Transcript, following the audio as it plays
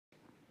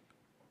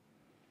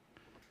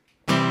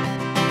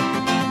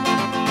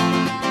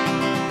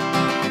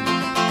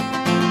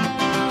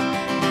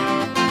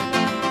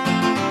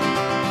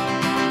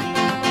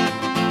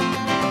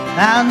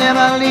I'll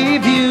never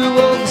leave you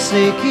or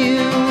forsake you.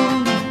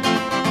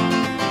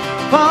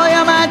 For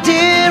you're my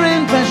dear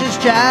and precious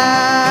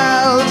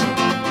child.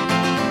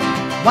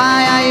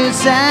 Why are you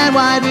sad?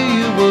 Why do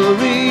you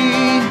worry?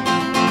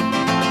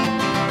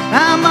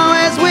 I'm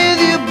always with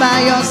you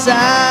by your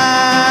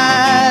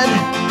side.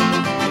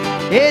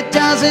 It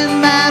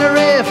doesn't matter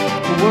if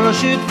the world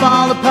should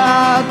fall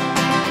apart.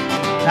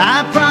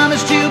 I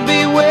promised to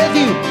be with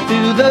you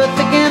through the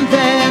thick and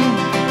thin.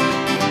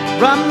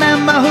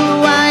 Remember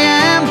who I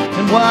am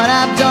and what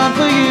I've done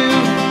for you.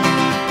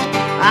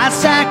 I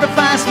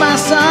sacrificed my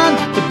son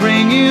to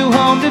bring you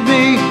home to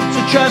me. So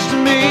trust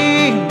in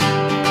me,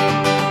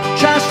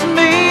 trust in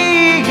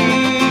me,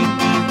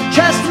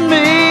 trust in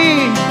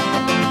me,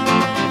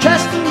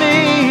 trust in me,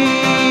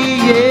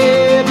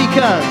 yeah,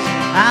 because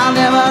I'll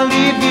never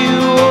leave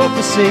you or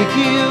forsake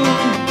you.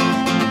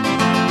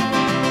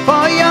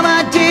 For you're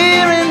my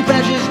dear and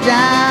precious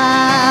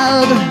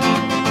child.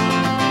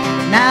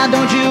 Now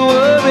don't you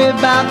worry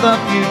about the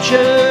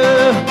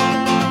future.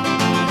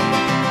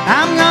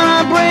 I'm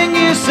gonna bring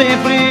you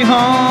safely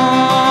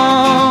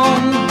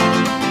home.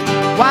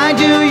 Why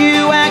do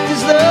you act as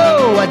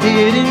though I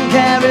didn't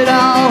care at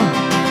all?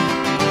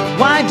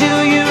 Why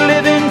do you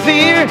live in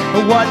fear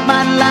of what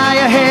might lie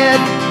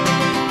ahead?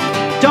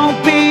 Don't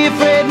be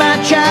afraid,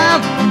 my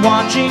child, I'm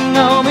watching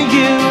over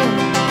you.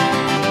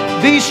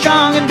 Be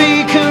strong and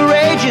be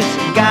courageous,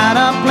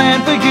 got a plan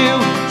for you.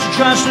 So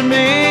trust in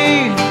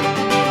me,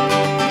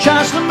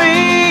 trust in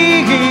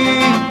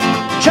me,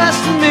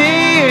 trust in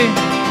me,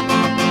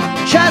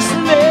 trust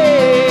in me,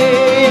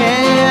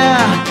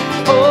 yeah.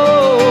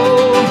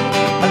 Oh,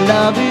 my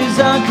love is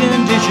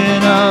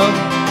unconditional.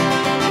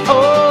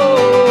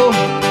 Oh,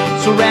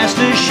 so rest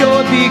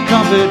assured, be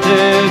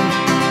comforted.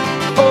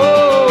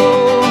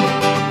 Oh,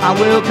 I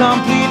will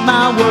complete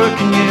my work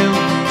in you.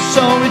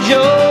 So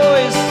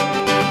rejoice,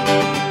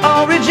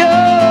 oh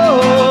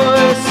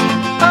rejoice,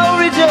 oh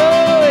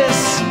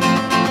rejoice,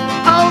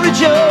 oh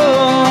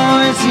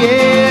rejoice,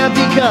 yeah,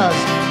 because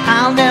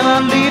I'll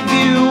never leave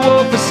you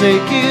or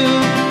forsake you.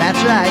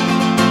 That's right.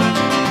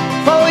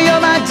 For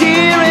you're my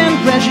dear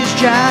and precious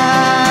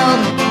child.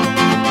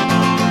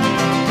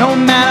 No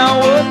matter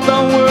what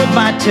the world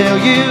might tell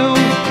you,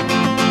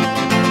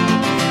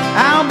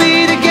 I'll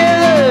be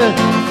together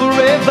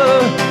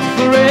forever,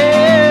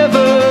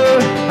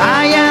 forever.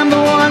 I am the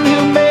one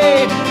who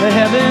made the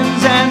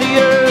heavens and the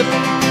earth,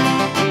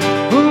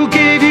 who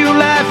gave you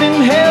life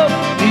and health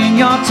in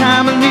your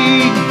time of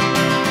need.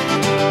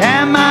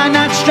 Am I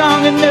not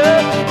strong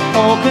enough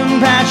or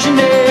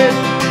compassionate?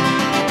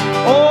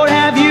 Or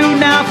have you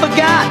now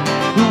forgot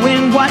who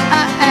and what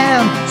I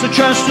am? So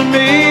trust in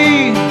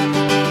me,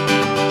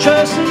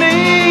 trust in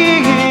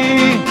me,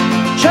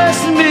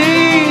 trust in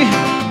me,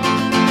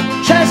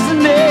 trust in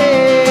me,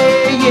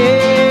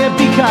 yeah,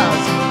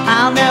 because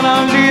I'll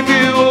never leave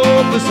you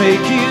or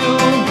forsake you.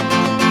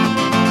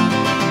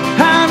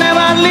 I'll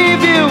never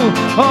leave you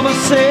or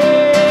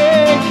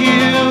forsake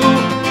you.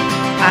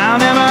 I'll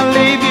never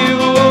leave you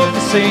or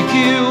forsake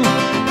you.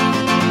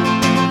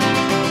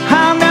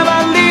 I'll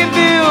never leave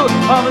you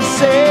or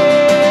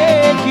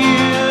forsake you.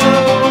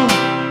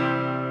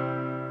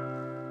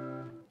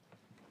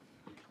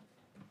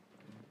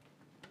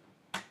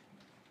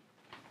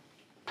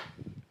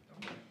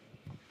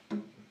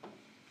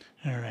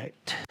 All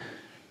right.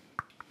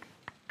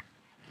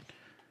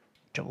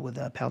 Trouble with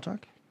Pal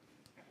Talk?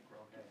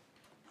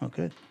 Oh,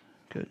 good.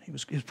 Good. He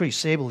was pretty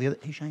stable the other.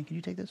 Hey, Shane, can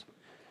you take this?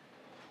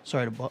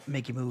 Sorry to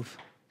make you move.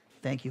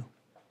 Thank you.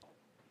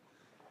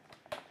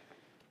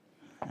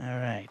 All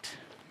right.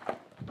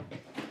 All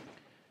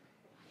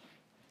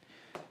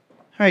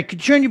right, could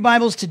you turn your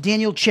Bibles to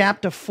Daniel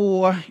chapter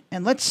 4,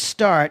 and let's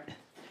start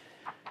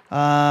where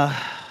I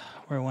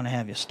want to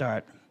have you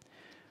start.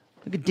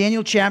 Look at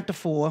Daniel chapter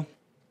 4,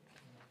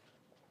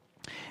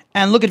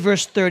 and look at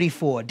verse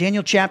 34.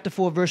 Daniel chapter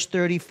 4, verse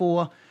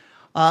 34.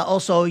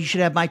 Also, you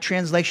should have my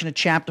translation of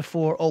chapter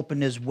 4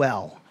 open as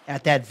well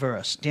at that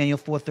verse, Daniel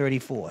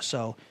 4:34.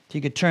 So if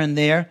you could turn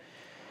there.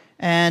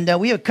 And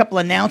we have a couple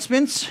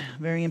announcements,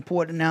 very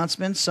important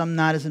announcements, some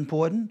not as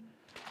important.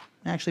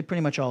 Actually,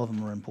 pretty much all of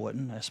them are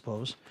important, I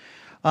suppose.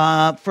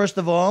 First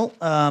of all,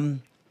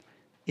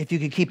 if you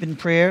could keep in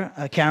prayer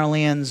Carol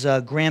Ann's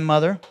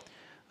grandmother.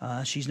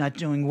 She's not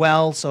doing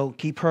well, so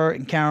keep her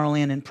and Carol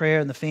Ann in prayer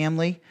and the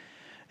family.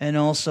 And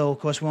also, of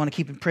course, we want to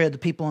keep in prayer the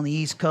people on the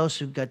East Coast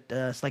who got,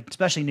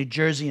 especially New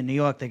Jersey and New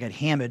York, they got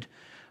hammered.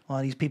 A lot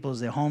of these people,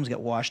 their homes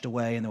got washed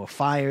away, and there were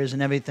fires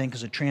and everything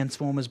because of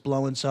transformers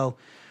blowing. So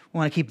we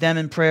want to keep them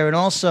in prayer. And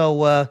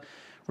also,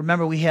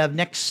 remember, we have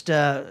next,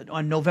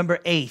 on November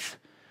 8th,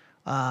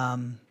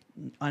 on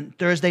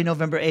Thursday,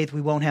 November 8th,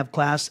 we won't have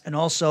class. And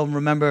also,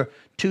 remember,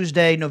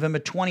 Tuesday, November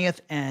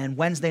 20th, and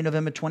Wednesday,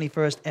 November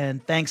 21st,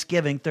 and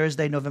Thanksgiving,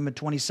 Thursday, November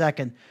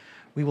 22nd,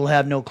 we will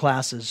have no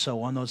classes,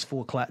 so on those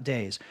 4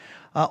 days.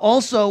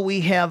 Also,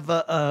 we have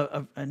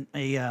a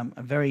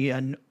very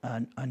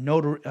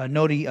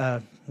notary,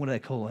 what do they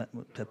call it?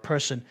 The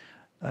person?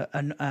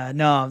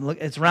 No, look,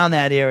 it's around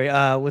that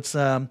area.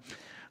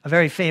 a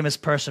very famous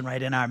person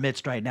right in our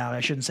midst right now.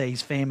 I shouldn't say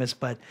he's famous,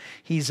 but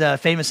he's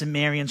famous in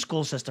Marion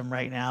school system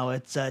right now.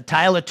 It's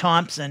Tyler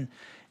Thompson,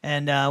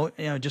 and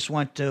just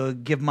want to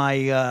give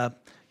my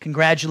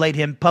congratulate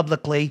him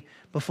publicly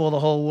before the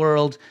whole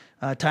world.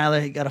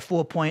 Tyler got a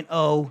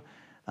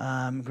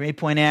 4.0 grade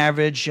point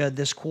average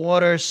this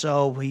quarter,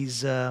 so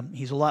he's a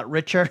lot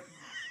richer.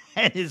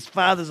 And his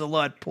father's a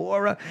lot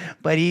poorer,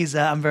 but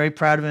I'm very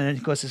proud of him. And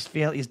of course,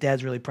 his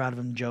dad's really proud of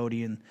him,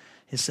 Jody, and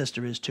his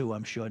sister is too,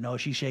 I'm sure. No,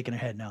 she's shaking her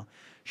head now.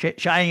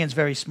 Cheyenne's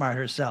very smart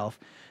herself,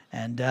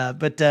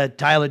 but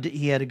Tyler,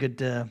 he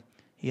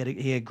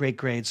had great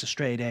grades, a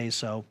straight A.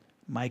 So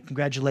my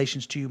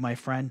congratulations to you, my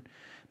friend.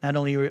 Not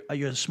only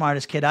you're the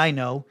smartest kid I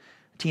know,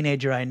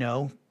 teenager I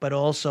know, but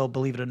also,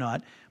 believe it or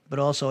not, but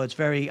also it's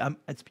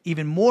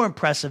even more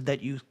impressive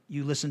that you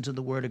listen to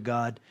the Word of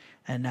God,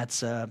 and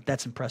that's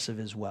impressive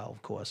as well,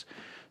 of course.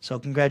 So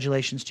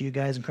congratulations to you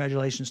guys, and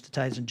congratulations to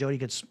Tyson and Jody.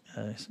 Gets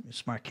a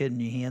smart kid in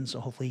your hands,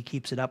 so hopefully he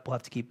keeps it up. We'll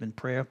have to keep him in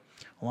prayer,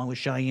 along with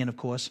Cheyenne, of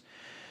course.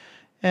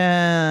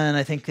 And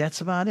I think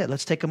that's about it.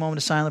 Let's take a moment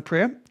of silent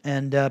prayer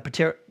and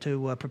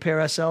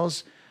prepare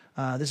ourselves.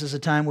 This is a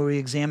time where we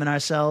examine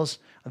ourselves,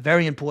 a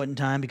very important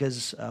time,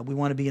 because we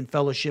want to be in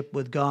fellowship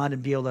with God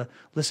and be able to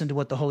listen to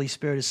what the Holy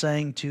Spirit is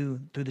saying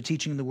through the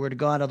teaching of the Word of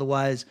God.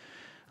 Otherwise,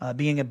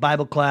 being a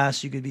Bible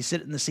class, you could be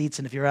sitting in the seats,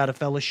 and if you're out of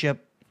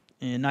fellowship,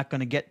 you're not going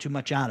to get too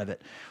much out of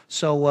it.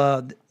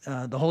 So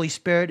the Holy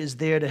Spirit is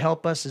there to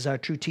help us as our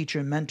true teacher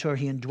and mentor.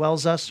 He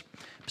indwells us.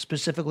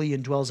 Specifically, he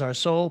indwells our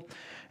soul.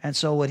 And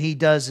so what he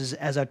does is,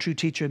 as our true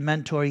teacher and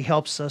mentor, he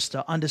helps us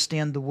to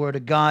understand the Word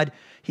of God.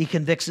 He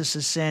convicts us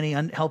of sin. He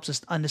helps us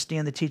to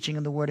understand the teaching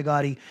of the Word of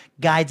God. He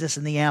guides us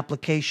in the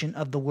application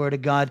of the Word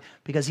of God,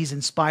 because he's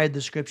inspired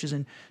the Scriptures.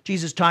 And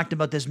Jesus talked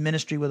about this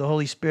ministry where the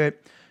Holy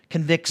Spirit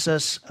convicts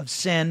us of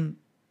sin.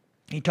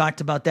 He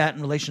talked about that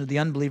in relation to the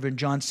unbeliever in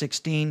John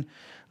 16,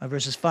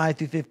 verses 5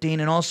 through 15.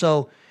 And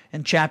also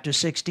in chapter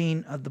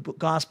 16 of the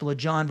Gospel of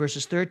John,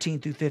 verses 13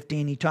 through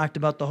 15, he talked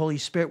about the Holy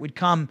Spirit would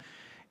come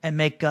and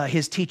make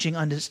his teaching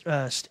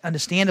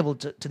understandable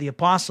to the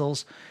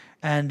apostles.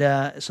 And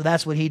so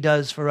that's what he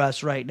does for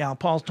us right now.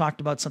 Paul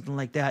talked about something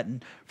like that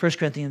in 1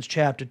 Corinthians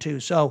chapter 2.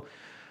 So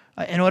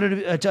in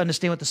order to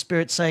understand what the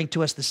Spirit's saying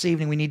to us this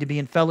evening, we need to be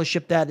in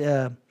fellowship.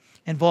 That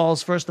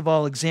involves, first of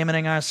all,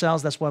 examining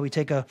ourselves. That's why we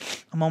take a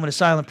moment of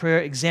silent prayer,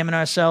 examine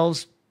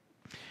ourselves,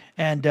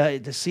 and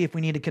to see if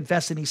we need to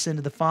confess any sin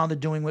to the Father,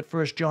 doing what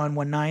 1 John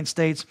 1:9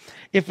 states.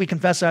 If we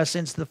confess our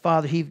sins to the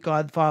Father, he,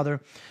 God Father,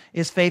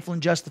 is faithful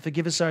and just to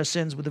forgive us our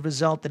sins, with the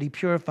result that he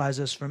purifies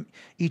us from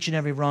each and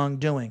every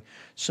wrongdoing.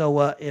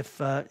 So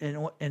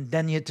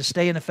then to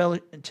stay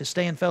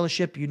in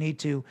fellowship, you need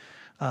to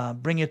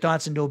bring your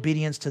thoughts into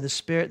obedience to the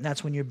Spirit, and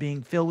that's when you're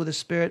being filled with the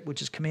Spirit,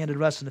 which is commanded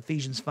of us in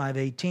Ephesians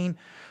 5:18.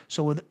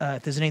 So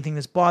if there's anything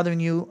that's bothering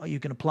you, you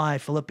can apply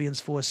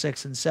Philippians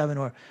 4:6 and 7,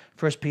 or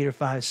 1 Peter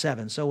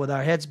 5:7. So with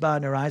our heads bowed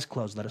and our eyes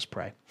closed, let us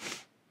pray.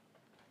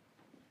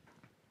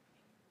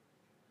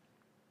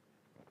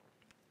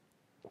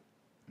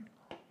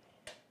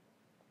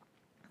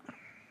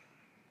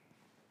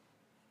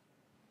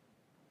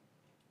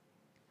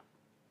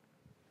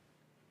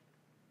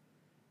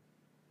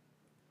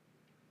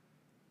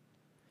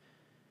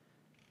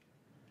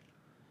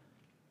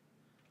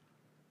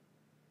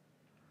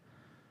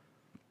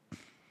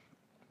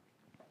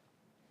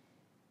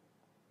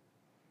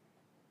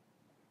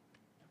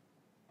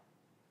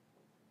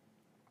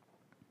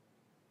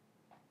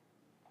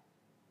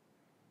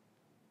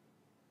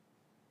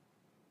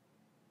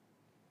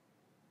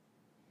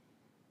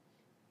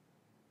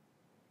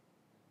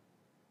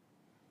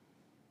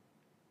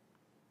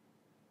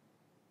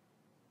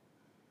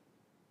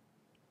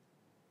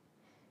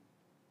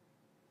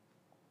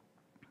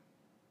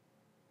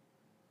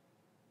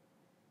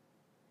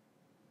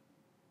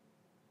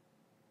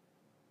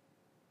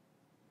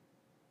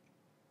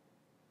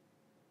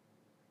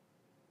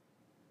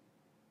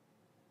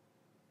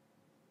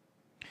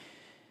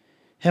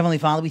 Heavenly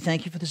Father, we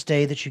thank you for this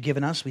day that you've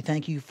given us. We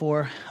thank you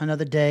for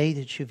another day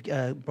that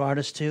you've brought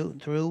us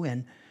through,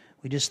 and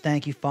we just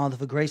thank you, Father,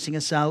 for gracing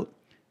us out,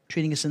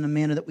 treating us in a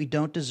manner that we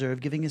don't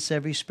deserve, giving us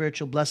every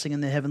spiritual blessing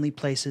in the heavenly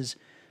places,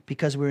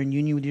 because we're in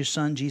union with your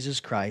Son, Jesus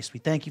Christ. We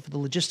thank you for the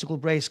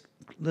logistical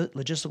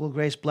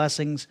grace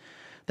blessings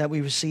that we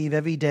receive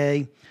every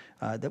day,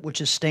 that which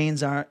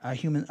sustains our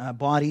human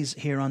bodies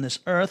here on this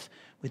earth.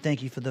 We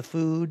thank you for the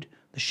food,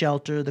 the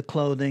shelter, the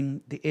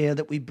clothing, the air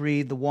that we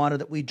breathe, the water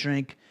that we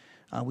drink.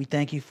 We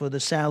thank you for the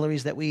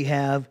salaries that we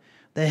have,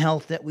 the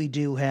health that we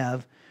do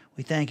have.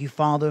 We thank you,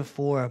 Father,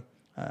 for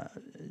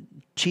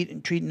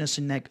treating us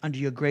under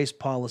your grace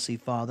policy,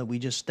 Father. We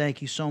just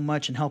thank you so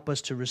much, and help us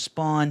to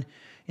respond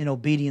in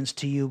obedience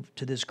to you,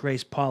 to this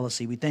grace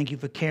policy. We thank you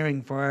for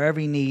caring for our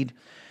every need,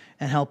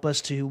 and help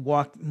us to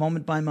walk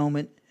moment by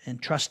moment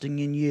and trusting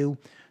in you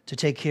to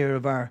take care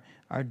of our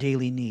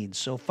daily needs.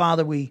 So,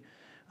 Father, we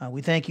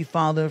thank you,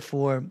 Father,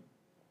 for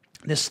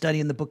this study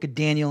in the book of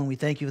Daniel, and we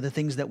thank you for the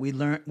things that we're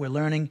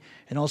learning,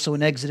 and also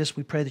in Exodus.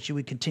 We pray that you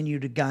would continue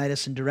to guide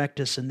us and direct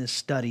us in this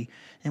study,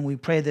 and we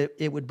pray that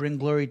it would bring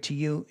glory to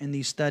you in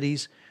these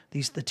studies,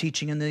 the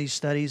teaching in these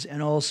studies,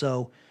 and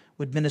also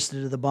would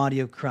minister to the body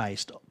of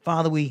Christ.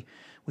 Father, we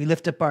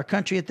lift up our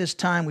country at this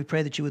time. We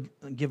pray that you would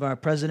give our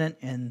president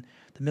and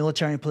the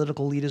military and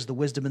political leaders the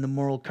wisdom and the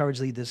moral courage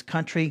to lead this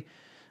country.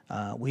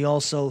 We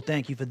also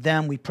thank you for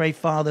them. We pray,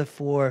 Father,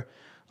 for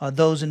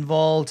those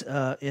involved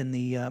in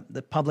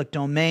the public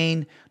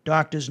domain,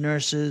 doctors,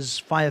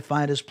 nurses,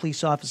 firefighters,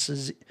 police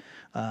officers,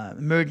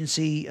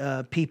 emergency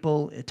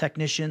people,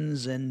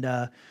 technicians,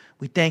 and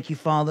we thank you,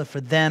 Father,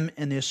 for them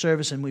and their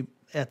service. And we,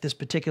 at this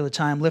particular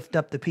time, lift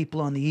up the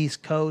people on the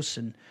East Coast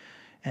and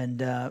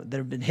that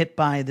have been hit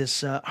by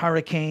this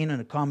hurricane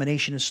and a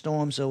combination of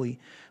storms. So we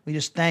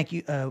just thank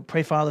you,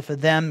 pray, Father, for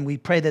them. We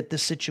pray that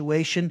this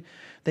situation,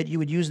 that you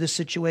would use this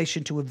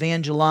situation to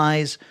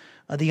evangelize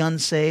the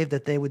unsaved,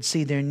 that they would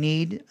see their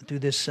need through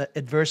this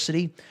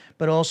adversity.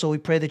 But also we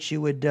pray that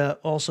you would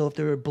also, if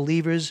there are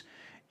believers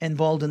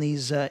involved in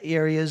these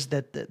areas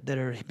that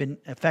have been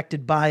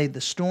affected by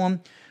the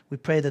storm, we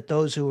pray that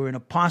those who are in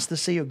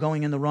apostasy or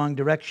going in the wrong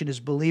direction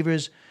as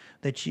believers,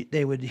 that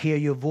they would hear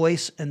your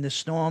voice in the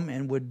storm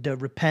and would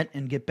repent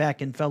and get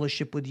back in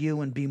fellowship with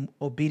you and be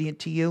obedient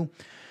to you.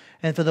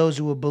 And for those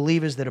who are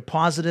believers that are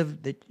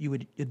positive, that you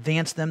would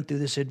advance them through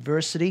this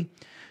adversity.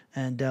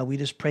 And we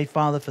just pray,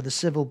 Father, for the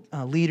civil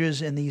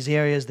leaders in these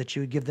areas, that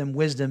you would give them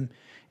wisdom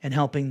in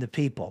helping the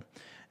people.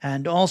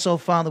 And also,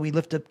 Father, we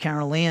lift up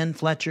Carol Ann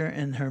Fletcher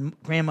and her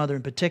grandmother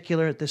in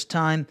particular at this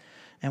time.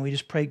 And we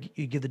just pray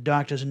you give the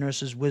doctors and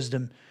nurses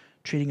wisdom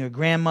treating her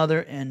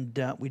grandmother. And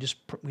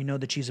we know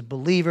that she's a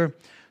believer.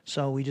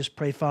 So we just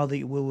pray, Father, that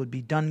your will would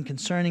be done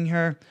concerning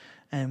her.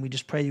 And we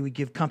just pray you would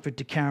give comfort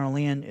to Carol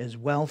Ann as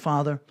well,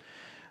 Father.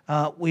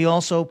 We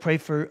also pray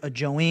for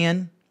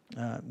Joanne.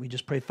 We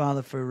just pray,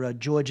 Father, for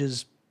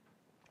George's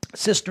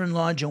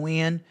sister-in-law,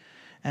 Joanne,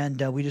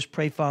 and we just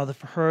pray, Father,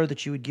 for her,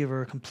 that you would give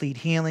her a complete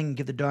healing and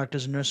give the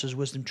doctors and nurses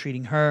wisdom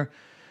treating her.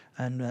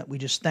 And we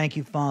just thank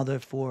you, Father,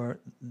 for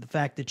the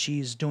fact that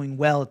she's doing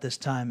well at this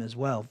time as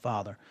well,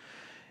 Father.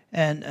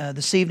 And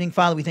this evening,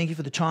 Father, we thank you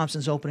for the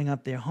Thompsons opening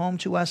up their home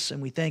to us,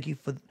 and we thank you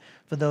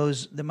for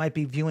those that might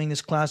be viewing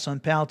this class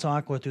on Pal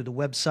Talk or through the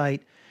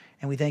website.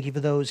 And we thank you for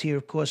those here,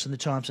 of course, in the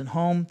Thompson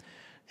home.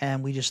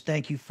 And we just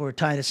thank you for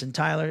Titus and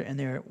Tyler and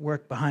their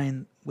work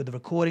with the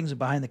recordings and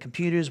behind the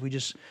computers. We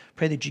just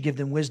pray that you give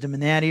them wisdom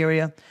in that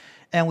area.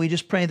 And we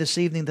just pray this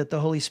evening that the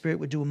Holy Spirit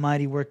would do a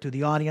mighty work through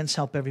the audience,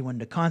 help everyone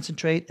to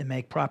concentrate and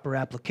make proper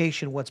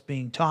application of what's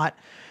being taught,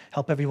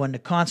 help everyone to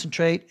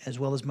concentrate, as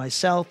well as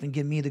myself, and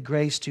give me the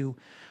grace to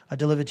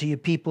deliver to your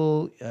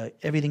people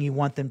everything you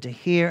want them to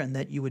hear, and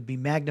that you would be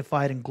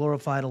magnified and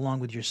glorified along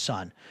with your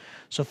Son.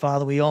 So,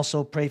 Father, we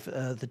also pray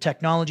for the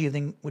technology,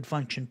 everything would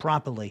function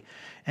properly.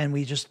 And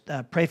we just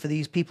pray for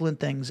these people and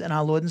things in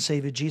our Lord and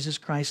Savior, Jesus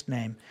Christ's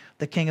name,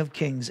 the King of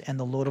Kings and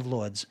the Lord of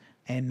Lords.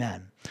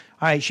 Amen.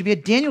 All right, it should be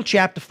at Daniel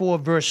chapter 4,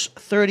 verse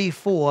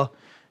 34.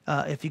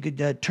 If you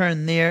could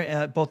turn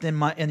there, both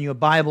in your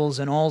Bibles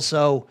and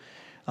also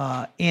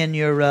in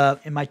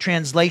my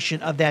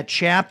translation of that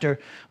chapter.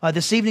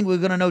 This evening we're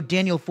going to know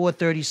Daniel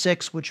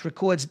 4:36, which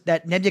records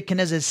that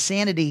Nebuchadnezzar's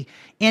sanity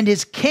and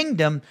his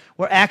kingdom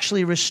were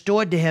actually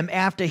restored to him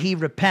after he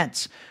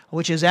repents,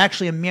 which is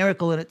actually a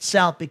miracle in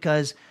itself,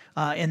 because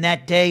in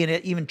that day,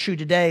 and even true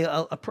today,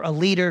 a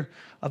leader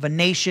of a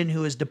nation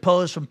who is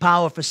deposed from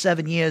power for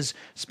 7 years,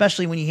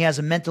 especially when he has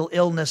a mental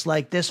illness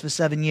like this for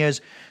 7 years,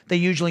 they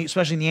usually,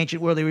 especially in the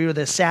ancient world, they were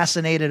either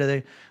assassinated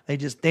or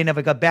they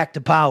never got back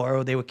to power,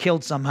 or they were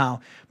killed somehow.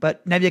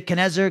 But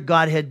Nebuchadnezzar,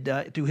 God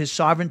had, through his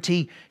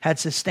sovereignty, had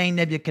sustained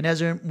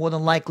Nebuchadnezzar, more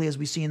than likely, as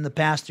we see in the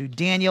past, through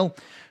Daniel,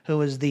 who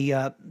was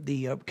the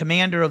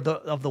commander of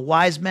the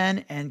wise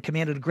men and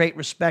commanded great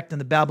respect in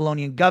the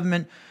Babylonian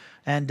government.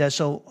 And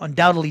so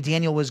undoubtedly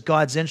Daniel was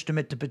God's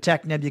instrument to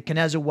protect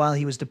Nebuchadnezzar while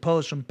he was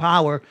deposed from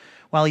power,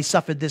 while he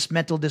suffered this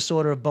mental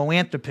disorder of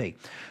boanthropy.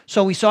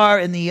 So we saw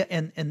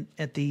in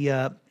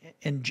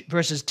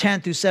verses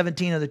 10 through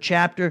 17 of the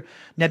chapter,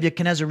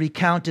 Nebuchadnezzar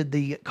recounted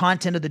the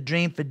content of the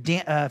dream for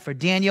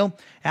Daniel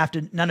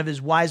after none of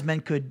his wise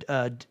men could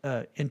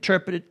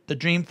interpret the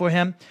dream for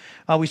him.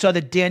 We saw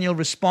that Daniel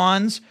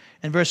responds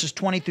in verses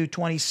 20 through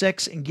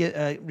 26 and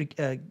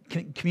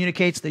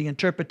communicates the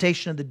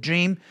interpretation of the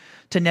dream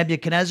to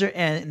Nebuchadnezzar,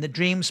 and in the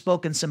dream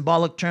spoke in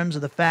symbolic terms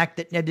of the fact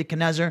that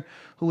Nebuchadnezzar,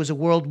 who was a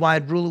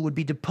worldwide ruler, would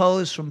be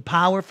deposed from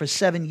power for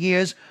 7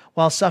 years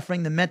while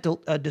suffering the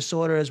mental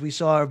disorder, as we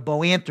saw, of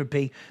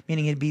boanthropy,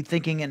 meaning he'd be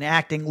thinking and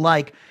acting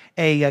like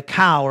a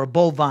cow or a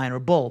bovine or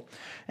bull.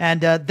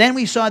 And then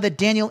we saw that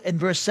Daniel in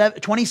verse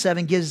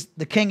 27 gives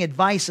the king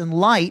advice in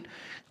light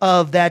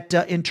of that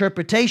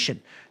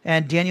interpretation.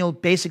 And Daniel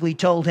basically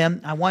told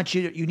him,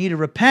 you need to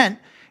repent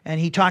and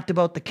he talked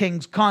about the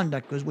king's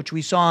conduct, which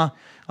we saw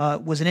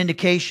was an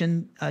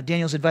indication,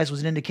 Daniel's advice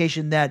was an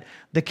indication that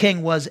the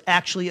king was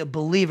actually a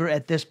believer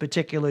at this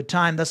particular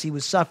time. Thus, he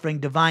was suffering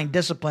divine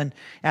discipline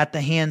at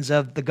the hands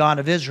of the God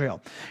of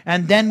Israel.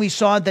 And then we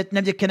saw that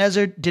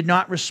Nebuchadnezzar did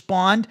not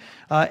respond.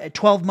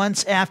 12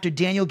 months after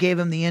Daniel gave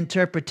him the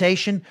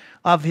interpretation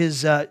of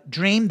his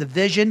dream, the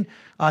vision,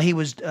 he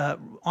was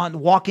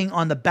walking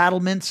on the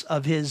battlements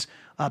of his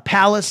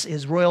palace,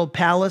 his royal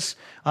palace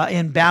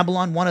in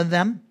Babylon, one of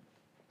them,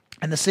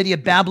 and the city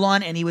of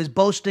Babylon, and he was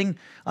boasting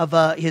of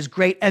his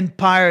great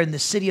empire in the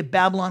city of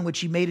Babylon, which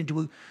he made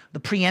into the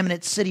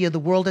preeminent city of the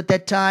world at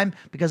that time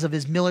because of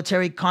his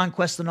military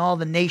conquest in all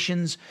the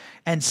nations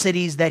and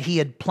cities that he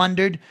had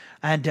plundered.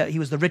 And he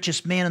was the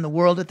richest man in the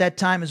world at that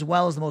time, as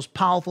well as the most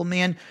powerful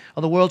man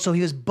of the world. So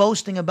he was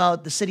boasting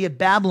about the city of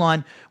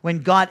Babylon when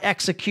God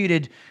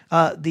executed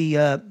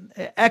the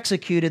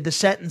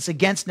sentence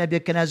against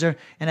Nebuchadnezzar.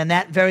 And in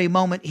that very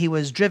moment, he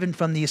was driven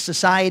from the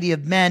society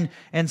of men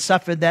and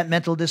suffered that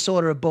mental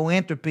disorder of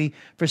boanthropy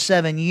for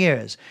 7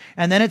 years.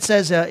 And then it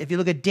says, if you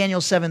look at Daniel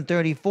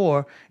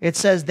 7:34, it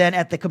says, then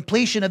at the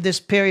completion of this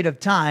period of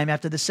time,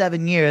 after the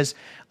 7 years,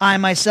 I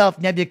myself,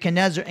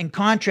 Nebuchadnezzar, in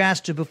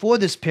contrast to before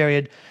this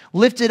period,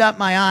 lifted up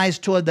my eyes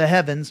toward the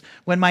heavens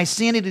when my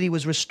sanity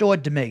was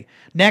restored to me.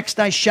 Next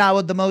I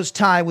showered the Most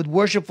High with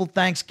worshipful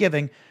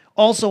thanksgiving.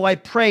 Also I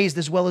praised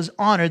as well as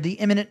honored the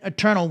imminent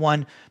eternal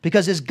one,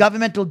 because his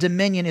governmental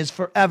dominion is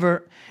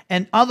forever.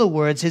 In other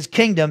words, his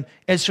kingdom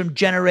is from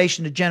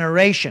generation to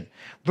generation.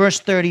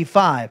 Verse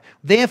 35,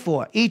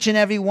 therefore, each and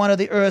every one of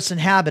the earth's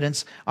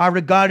inhabitants are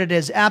regarded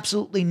as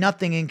absolutely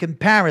nothing in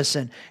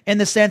comparison, in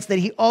the sense that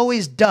he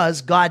always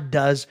does, God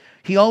does,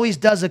 he always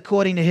does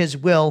according to his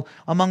will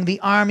among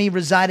the army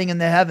residing in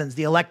the heavens,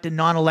 the elect and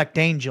non-elect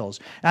angels,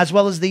 as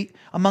well as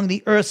among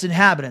the earth's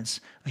inhabitants,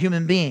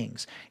 human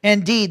beings.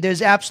 Indeed,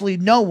 there's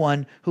absolutely no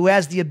one who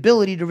has the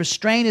ability to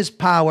restrain his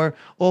power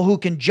or who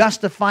can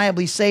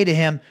justifiably say to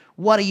him,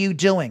 what are you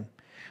doing?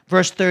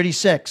 Verse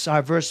 36,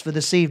 our verse for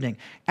this evening.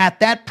 At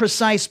that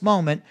precise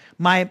moment,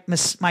 my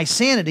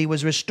sanity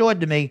was restored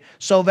to me,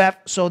 so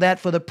that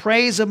for the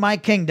praise of my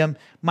kingdom,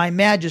 my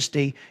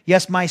majesty,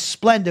 yes, my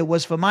splendor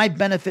was for my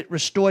benefit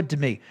restored to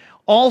me.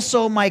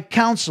 Also my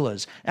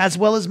counselors, as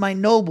well as my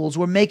nobles,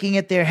 were making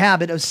it their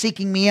habit of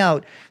seeking me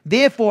out.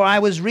 Therefore I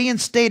was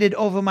reinstated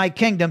over my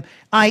kingdom.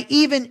 I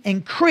even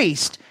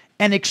increased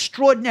an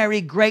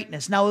extraordinary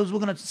greatness. Now, as we're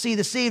going to see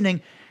this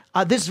evening,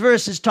 this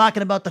verse is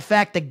talking about the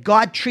fact that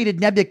God treated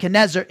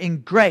Nebuchadnezzar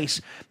in grace.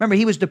 Remember,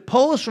 he was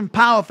deposed from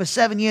power for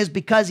 7 years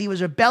because he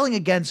was rebelling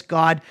against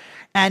God,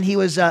 and he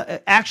was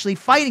actually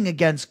fighting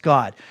against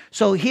God.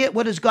 So here,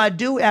 what does God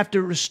do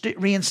after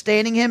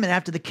reinstating him and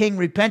after the king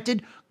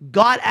repented?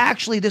 God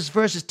actually, this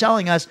verse is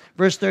telling us,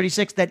 verse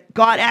 36, that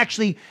God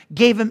actually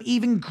gave him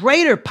even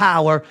greater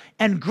power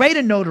and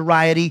greater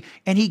notoriety,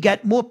 and he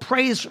got more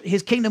praise,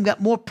 his kingdom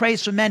got more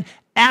praise from men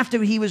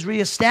after he was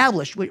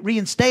reestablished,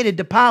 reinstated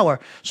to power.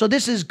 So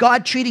this is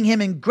God treating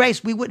him in grace.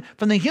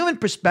 From the human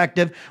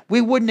perspective, we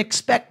wouldn't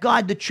expect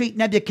God to treat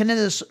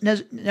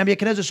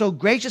Nebuchadnezzar so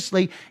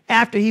graciously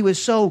after he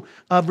was so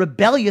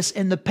rebellious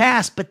in the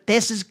past, but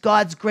this is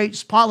God's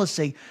grace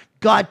policy.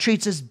 God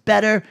treats us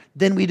better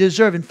than we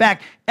deserve. In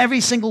fact, every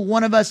single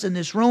one of us in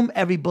this room,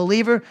 every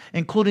believer,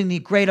 including the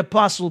great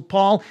apostle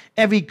Paul,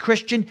 every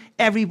Christian,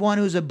 everyone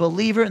who's a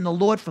believer in the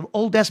Lord from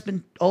Old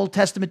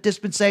Testament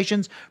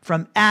dispensations,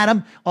 from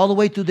Adam all the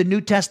way through the New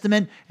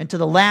Testament and to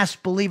the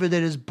last believer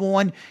that is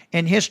born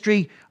in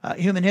history,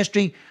 human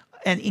history,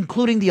 and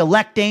including the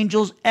elect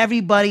angels,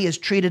 everybody is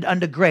treated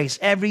under grace.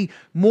 Every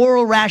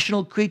moral,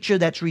 rational creature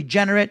that's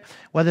regenerate,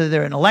 whether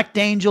they're an elect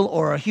angel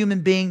or a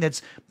human being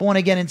that's born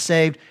again and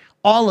saved,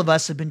 all of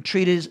us have been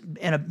treated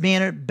in a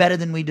manner better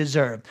than we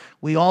deserve.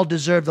 We all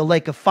deserve the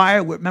lake of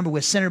fire. Remember,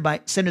 we're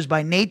sinners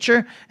by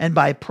nature and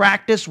by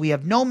practice. We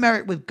have no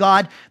merit with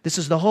God. This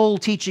is the whole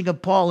teaching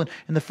of Paul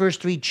in the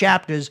first 3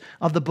 chapters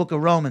of the book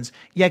of Romans.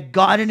 Yet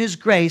God in his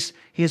grace,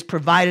 he has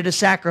provided a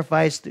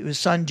sacrifice through his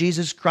son,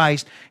 Jesus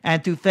Christ,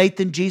 and through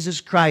faith in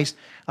Jesus Christ,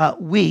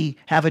 we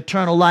have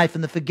eternal life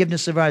and the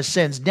forgiveness of our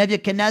sins.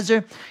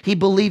 Nebuchadnezzar, he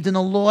believed in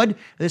the Lord.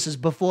 This is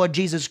before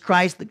Jesus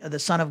Christ, the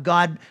Son of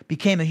God,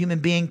 became a human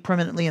being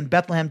permanently in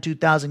Bethlehem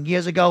 2,000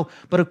 years ago.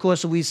 But of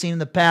course, we've seen in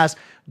the past,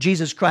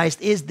 Jesus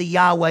Christ is the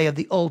Yahweh of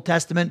the Old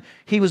Testament.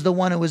 He was the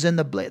one who was in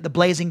the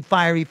blazing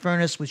fiery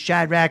furnace with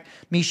Shadrach,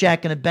 Meshach,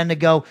 and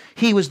Abednego.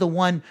 He was the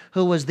one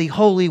who was the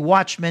holy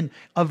watchman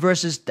of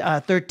verses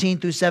 13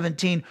 through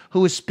 17,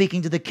 who was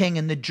speaking to the king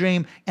in the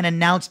dream and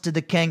announced to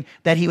the king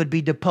that he would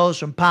be deposed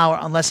from power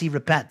unless he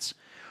repents.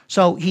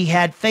 So he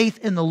had faith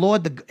in the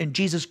Lord, and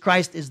Jesus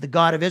Christ is the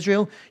God of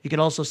Israel. You could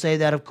also say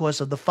that, of course,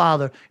 of the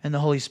Father and the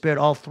Holy Spirit.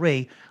 All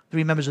three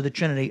members of the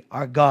Trinity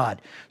are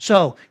God.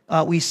 So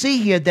we see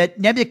here that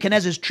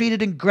Nebuchadnezzar is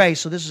treated in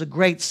grace. So this is a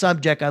great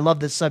subject. I love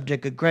this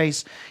subject of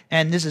grace.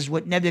 And this is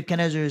what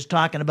Nebuchadnezzar is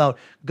talking about.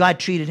 God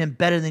treated him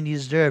better than he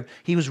deserved.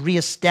 He was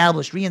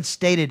reestablished,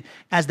 reinstated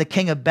as the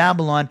king of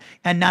Babylon.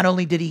 And not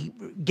only did he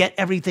get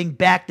everything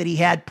back that he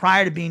had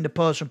prior to being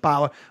deposed from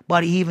power,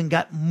 but he even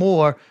got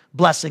more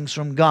blessings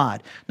from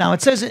God. Now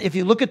it says, if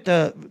you look at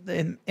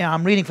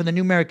I'm reading from the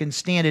New American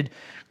Standard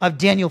of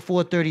Daniel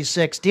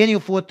 4:36. Daniel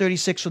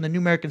 4:36 from the New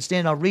American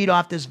Standard. I'll read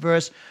off this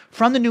verse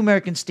from the New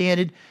American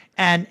Standard,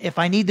 and if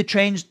I need to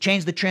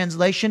change the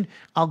translation,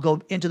 I'll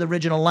go into the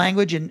original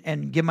language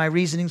and give my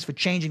reasonings for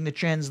changing the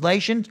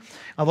translation.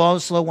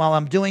 Also, while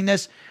I'm doing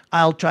this,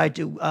 I'm trying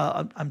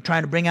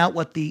to bring out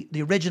what the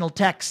original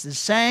text is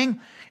saying,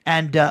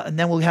 and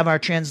then we'll have our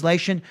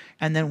translation,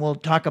 and then we'll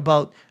talk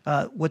about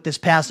what this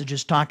passage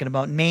is talking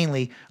about,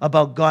 mainly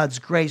about God's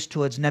grace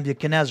towards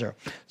Nebuchadnezzar.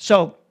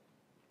 So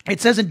it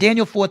says in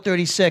Daniel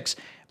 4:36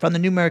 from the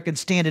New American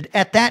Standard,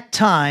 "At that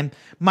time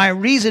my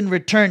reason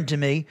returned to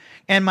me,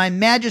 and my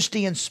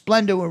majesty and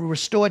splendor were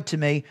restored to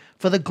me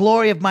for the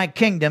glory of my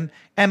kingdom,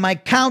 and my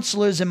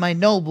counselors and my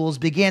nobles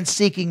began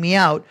seeking me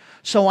out.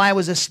 So I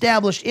was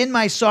established in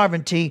my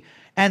sovereignty,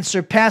 and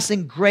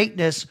surpassing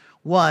greatness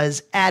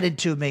was added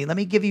to me." Let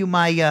me give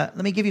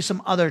you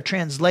some other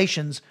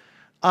translations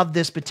of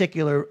this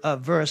particular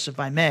verse, if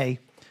I may.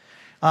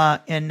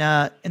 In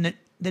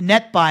the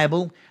Net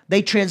Bible,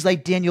 they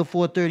translate Daniel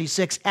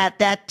 4:36, "At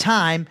that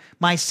time,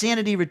 my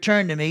sanity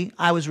returned to me.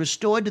 I was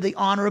restored to the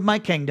honor of my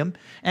kingdom,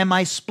 and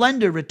my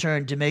splendor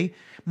returned to me.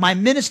 My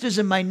ministers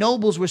and my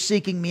nobles were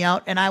seeking me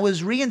out, and I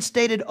was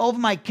reinstated over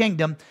my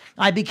kingdom.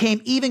 I became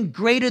even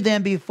greater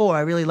than before." I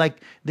really like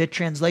their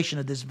translation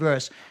of this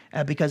verse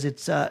because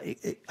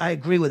I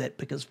agree with it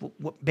because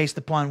based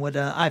upon what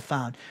I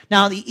found.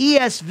 Now, the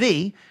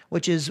ESV,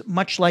 which is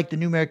much like the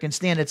New American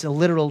Standard, it's a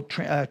literal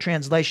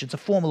translation. It's a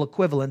formal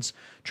equivalence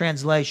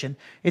translation.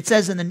 It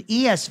says in the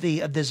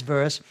ESV of this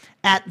verse,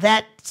 at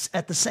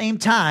the same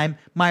time,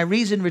 my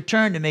reason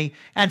returned to me,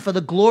 and for the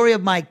glory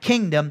of my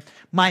kingdom,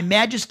 my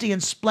majesty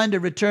and splendor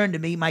returned to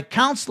me. My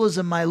counselors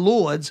and my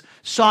lords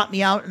sought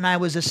me out, and I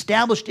was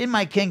established in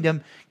my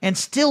kingdom, and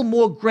still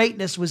more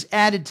greatness was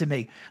added to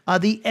me.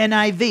 The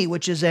NIV,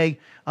 which is a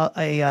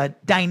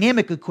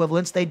dynamic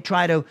equivalence, they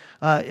try to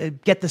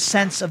get the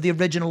sense of the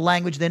original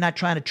language. They're not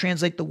trying to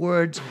translate the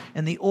words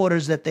in the order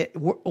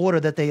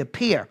that they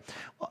appear.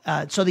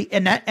 So the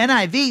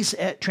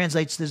NIV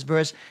translates this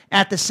verse,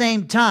 "At the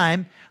same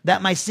time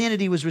that my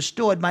sanity was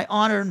restored, my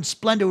honor and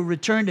splendor were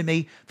returned to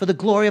me for the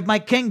glory of my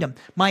kingdom.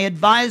 My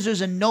advisors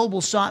and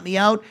nobles sought me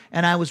out,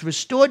 and I was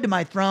restored to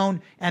my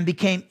throne and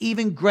became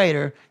even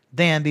greater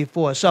than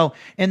before." So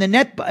in the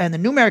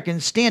New American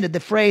Standard, the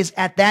phrase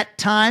 "at that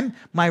time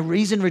my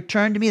reason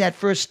returned to me," that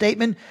first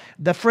statement,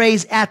 the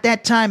phrase "at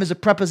that time" is a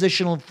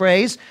prepositional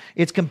phrase.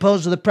 It's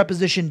composed of the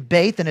preposition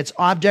 "baith," and its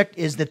object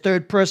is the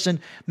third person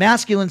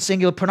masculine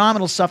singular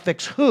pronominal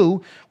suffix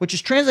 "who," which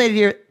is translated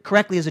here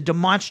correctly as a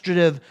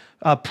demonstrative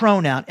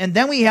pronoun. And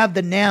then we have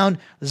the noun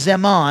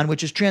zemon,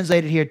 which is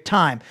translated here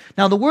time.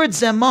 Now, the word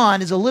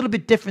zemon is a little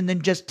bit different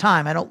than just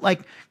time. I don't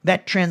like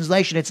that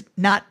translation. It's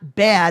not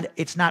bad.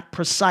 It's not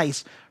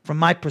precise from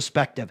my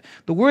perspective.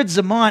 The word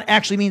zemon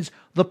actually means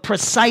the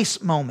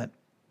precise moment.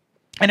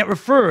 And it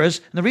refers,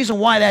 and the reason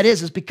why that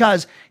is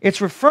because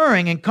it's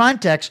referring in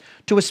context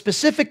to a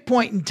specific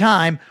point in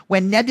time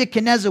when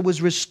Nebuchadnezzar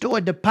was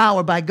restored to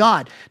power by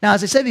God. Now,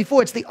 as I said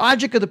before, it's the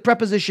object of the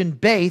preposition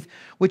 "baith,"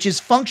 which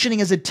is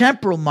functioning as a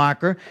temporal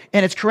marker,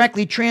 and it's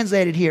correctly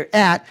translated here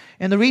 "at."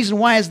 And the reason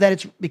why is that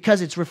it's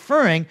because it's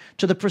referring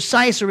to the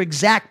precise or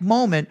exact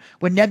moment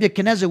when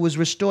Nebuchadnezzar was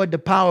restored to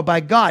power by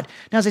God.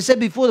 Now, as I said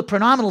before, the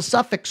pronominal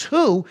suffix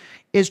 "who"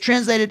 is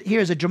translated here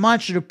as a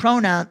demonstrative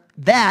pronoun,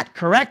 "that,"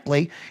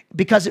 correctly,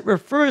 because it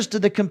refers to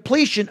the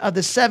completion of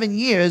the 7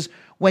 years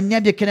when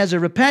Nebuchadnezzar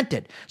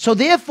repented. So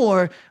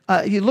therefore,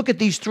 you look at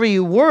these three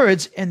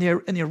words in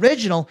the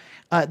original,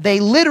 they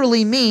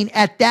literally mean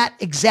at that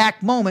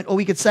exact moment, or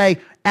we could say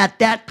at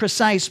that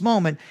precise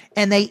moment.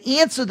 And they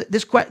answer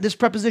this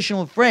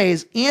prepositional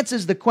phrase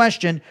answers the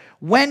question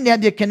when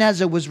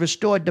Nebuchadnezzar was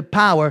restored to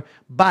power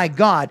by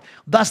God.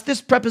 Thus, this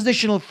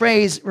prepositional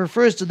phrase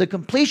refers to the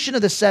completion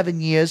of the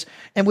 7 years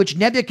in which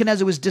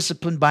Nebuchadnezzar was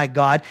disciplined by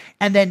God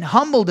and then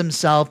humbled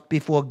himself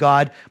before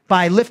God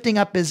by lifting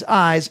up his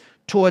eyes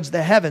towards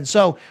the heavens.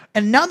 So,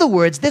 in other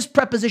words, this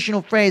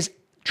prepositional phrase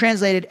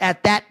translated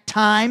 "at that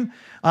time"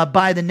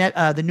 by the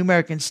New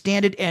American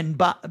Standard and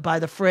by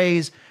the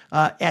phrase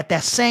 "at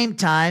the same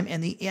time" in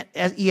the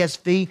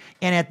ESV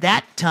and "at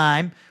that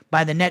time"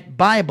 by the Net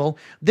Bible,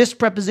 this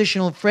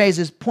prepositional phrase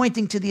is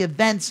pointing to the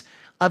events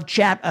of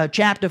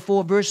chapter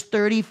 4, verse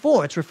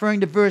 34. It's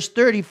referring to verse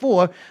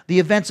 34, the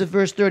events of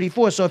verse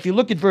 34. So if you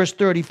look at verse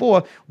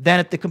 34, then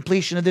at the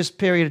completion of this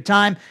period of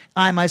time,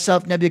 I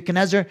myself,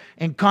 Nebuchadnezzar,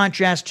 in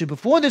contrast to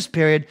before this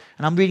period,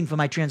 and I'm reading from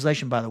my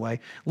translation, by the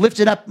way,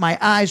 lifted up my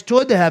eyes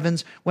toward the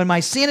heavens when my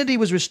sanity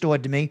was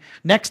restored to me.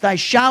 Next, I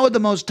showered the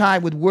Most High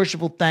with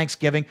worshipful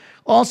thanksgiving.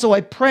 Also,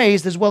 I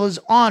praised as well as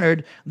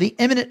honored the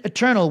imminent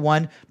eternal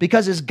one,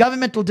 because his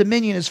governmental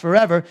dominion is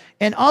forever.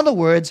 In other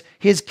words,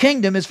 his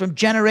kingdom is from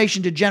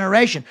generation to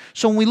generation.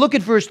 So when we look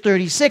at verse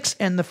 36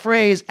 and the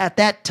phrase at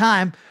that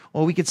time,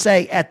 or we could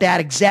say at that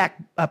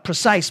exact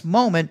precise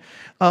moment,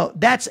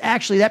 that's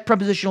actually, that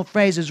prepositional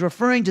phrase is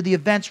referring to the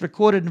events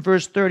recorded in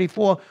verse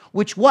 34,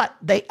 which what?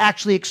 They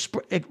actually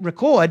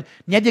record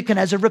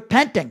Nebuchadnezzar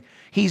repenting.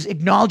 He's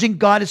acknowledging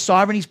God as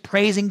sovereign. He's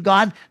praising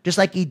God, just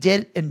like he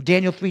did in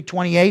Daniel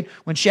 3:28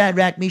 when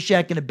Shadrach,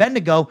 Meshach, and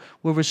Abednego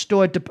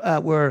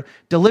were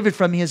delivered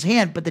from his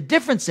hand. But the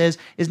difference is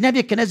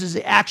Nebuchadnezzar is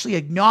actually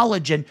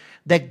acknowledging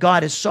that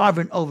God is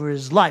sovereign over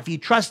his life. He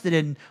trusted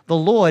in the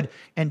Lord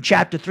in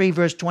chapter 3,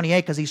 verse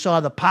 28, because he saw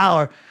the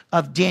power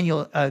of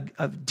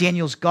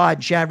Daniel's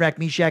God, Shadrach,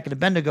 Meshach, and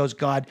Abednego's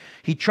God.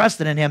 He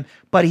trusted in him,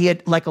 but he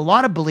had, like a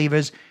lot of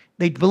believers,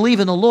 they believe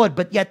in the Lord,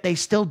 but yet they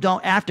still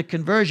don't, after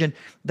conversion,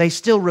 they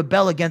still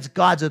rebel against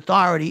God's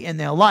authority in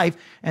their life,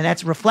 and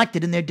that's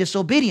reflected in their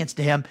disobedience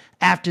to him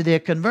after their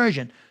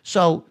conversion.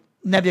 So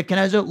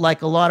Nebuchadnezzar,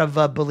 like a lot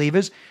of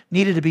believers,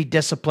 needed to be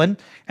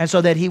disciplined, and so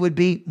that he would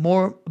be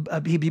more,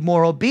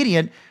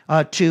 obedient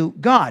to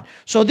God.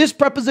 So this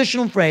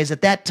prepositional phrase,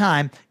 at that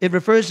time, it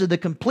refers to the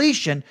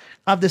completion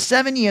of the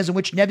 7 years in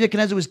which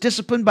Nebuchadnezzar was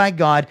disciplined by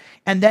God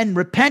and then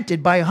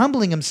repented by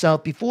humbling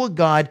himself before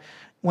God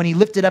when he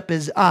lifted up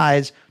his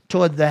eyes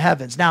toward the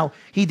heavens. Now,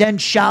 he then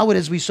showered,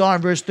 as we saw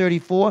in verse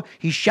 34,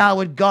 he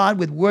showered God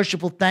with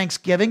worshipful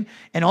thanksgiving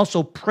and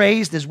also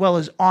praised as well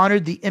as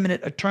honored the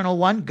imminent eternal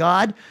one,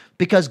 God,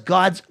 because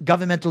God's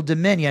governmental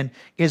dominion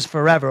is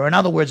forever. In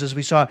other words, as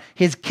we saw,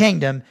 his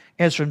kingdom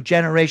is from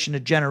generation to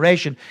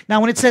generation.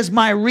 Now, when it says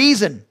my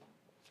reason,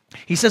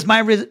 he says, my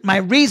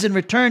reason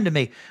returned to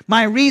me.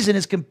 My reason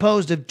is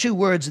composed of two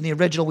words in the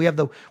original. We have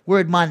the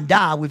word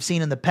manda, we've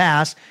seen in the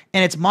past,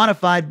 and it's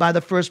modified by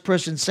the first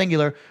person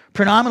singular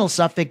pronominal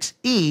suffix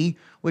e,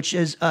 which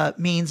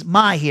means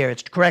my here.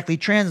 It's correctly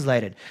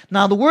translated.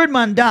 Now, the word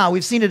manda,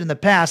 we've seen it in the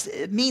past,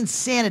 it means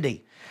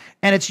sanity.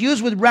 And it's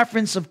used with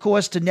reference, of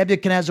course, to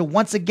Nebuchadnezzar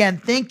once again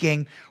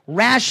thinking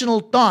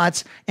rational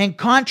thoughts, in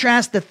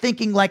contrast to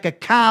thinking like a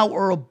cow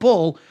or a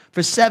bull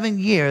for 7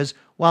 years,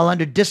 while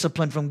under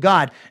discipline from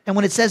God. And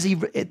when it says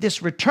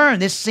this return,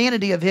 this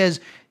sanity of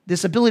his,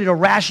 this ability to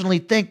rationally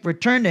think,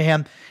 return to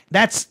him,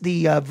 that's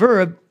the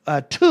verb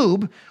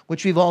tube,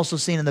 which we've also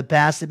seen in the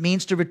past. It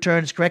means to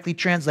return. It's correctly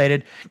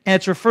translated. And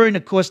it's referring,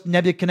 of course, to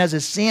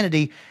Nebuchadnezzar's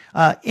sanity,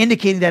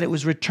 indicating that it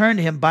was returned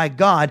to him by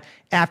God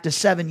after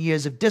 7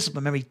 years of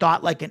discipline. Remember, he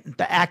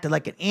acted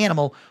like an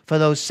animal for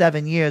those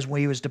 7 years when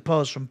he was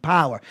deposed from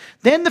power.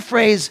 Then the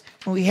phrase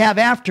we have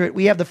after it,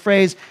 we have the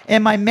phrase,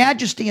 and my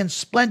majesty and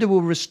splendor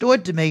were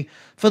restored to me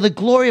for the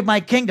glory of my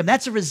kingdom.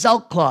 That's a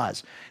result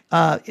clause.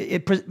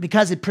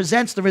 Because it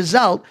presents the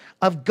result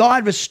of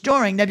God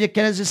restoring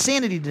Nebuchadnezzar's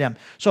sanity to them.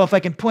 So if I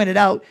can point it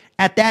out,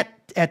 at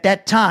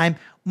that time,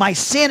 my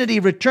sanity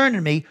returned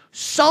to me,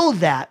 so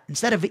that,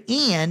 instead of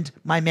and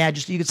my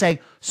majesty, you could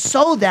say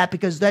so that,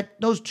 because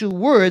those two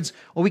words,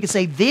 or we could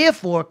say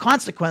therefore,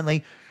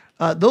 consequently,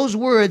 those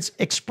words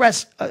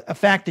express a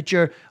fact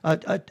that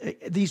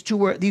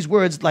these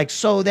words like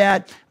so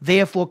that,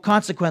 therefore,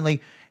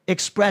 consequently,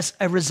 express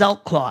a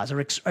result clause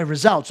or a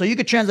result. So you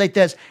could translate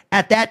this,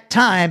 at that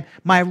time,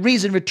 my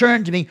reason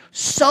returned to me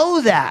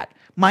so that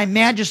my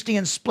majesty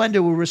and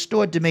splendor were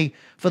restored to me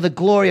for the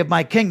glory of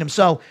my kingdom.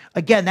 So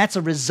again, that's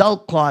a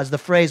result clause, the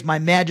phrase, my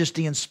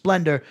majesty and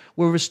splendor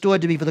were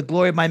restored to me for the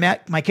glory of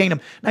my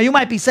kingdom. Now you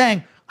might be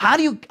saying, how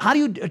do you,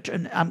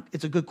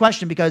 it's a good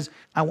question, because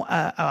I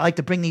like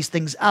to bring these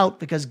things out,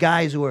 because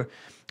guys who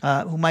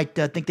might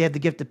think they have the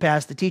gift to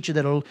pass the teacher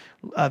that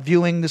are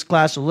viewing this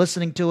class or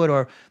listening to it,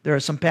 or there are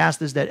some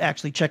pastors that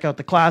actually check out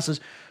the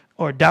classes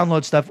or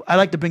download stuff. I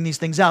like to bring these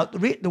things out.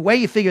 The way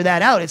you figure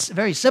that out, it's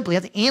very simple. You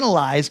have to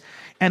analyze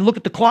and look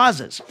at the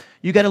clauses.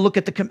 You got to look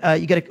at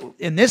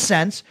in this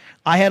sense,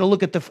 I had to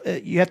look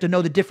at you have to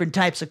know the different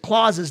types of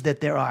clauses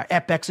that there are.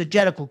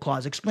 Exegetical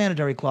clause,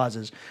 explanatory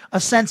clauses,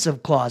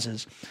 assensive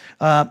clauses.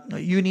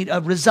 You need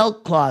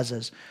result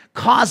clauses,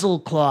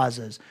 causal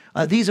clauses.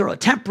 These are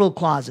temporal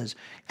clauses.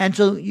 And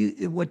so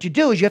what you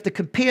do is you have to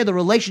compare the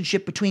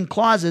relationship between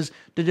clauses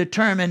to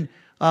determine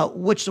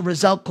which the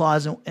result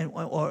clause or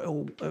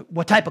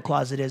what type of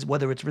clause it is,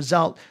 whether it's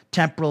result,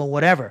 temporal, or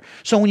whatever.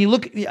 So when you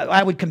look,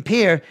 I would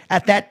compare,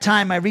 at that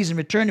time my reason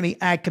returned to me,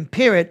 I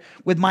compare it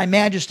with my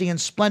majesty and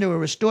splendor were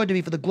restored to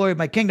me for the glory of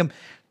my kingdom,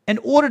 in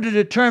order to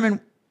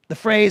determine the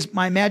phrase,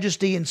 my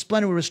majesty and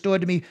splendor were restored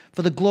to me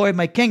for the glory of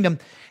my kingdom.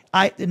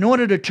 In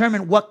order to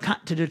determine what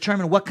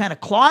kind of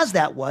clause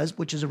that was,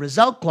 which is a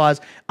result clause,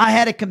 I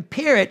had to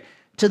compare it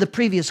to the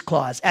previous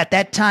clause. At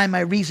that time,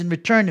 my reason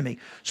returned to me.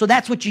 So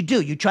that's what you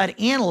do. You try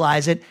to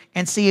analyze it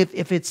and see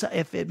if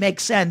it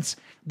makes sense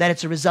that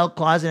it's a result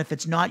clause, and if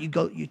it's not,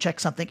 you check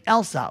something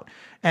else out.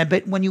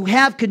 But when you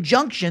have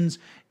conjunctions,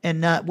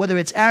 and whether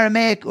it's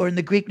Aramaic or in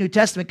the Greek New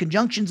Testament,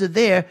 conjunctions are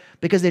there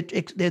because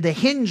they're the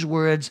hinge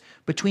words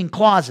between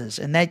clauses,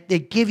 and they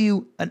give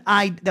you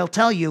they'll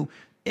tell you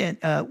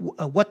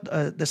what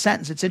the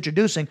sentence it's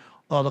introducing,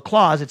 or the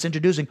clause it's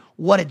introducing,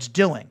 what it's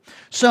doing.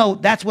 So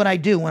that's what I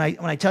do when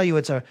I tell you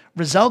it's a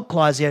result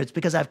clause here. It's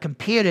because I've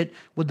compared it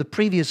with the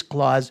previous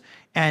clause,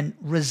 and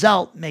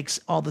result makes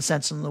all the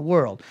sense in the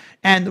world.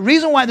 And the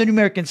reason why the New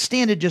American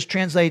Standard just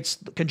translates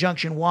the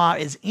conjunction wa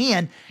as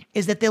and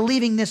is that they're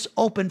leaving this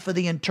open for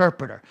the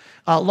interpreter.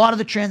 A lot of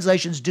the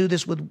translations do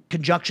this with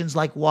conjunctions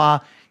like wa.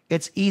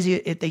 It's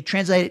easier if they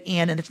translate it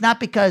and it's not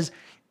because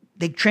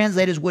the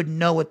translators wouldn't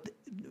know it,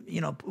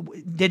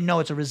 didn't know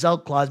it's a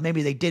result clause.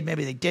 Maybe they did,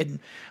 maybe they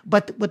didn't.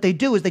 But what they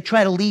do is they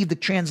try to leave the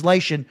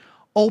translation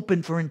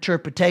open for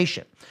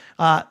interpretation.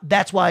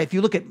 That's why if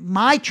you look at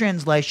my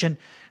translation,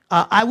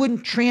 I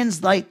wouldn't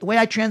translate the way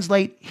I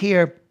translate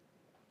here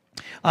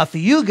for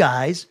you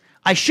guys.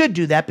 I should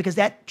do that because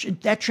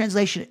that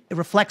translation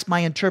reflects my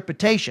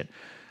interpretation.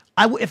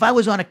 If I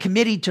was on a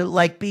committee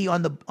to be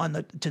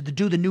to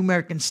do the New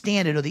American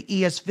Standard or the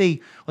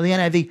ESV or the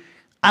NIV,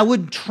 I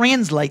wouldn't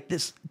translate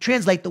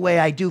the way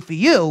I do for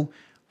you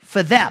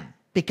for them,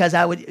 because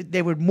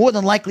they would more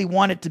than likely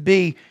want it to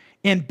be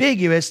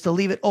ambiguous to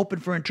leave it open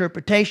for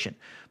interpretation.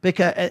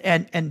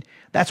 And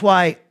that's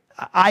why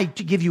I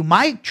give you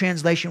my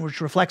translation,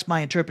 which reflects my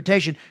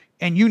interpretation,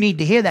 and you need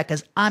to hear that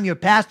because I'm your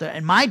pastor,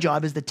 and my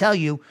job is to tell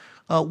you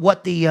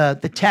what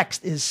the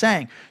text is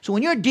saying. So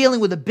when you're dealing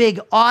with a big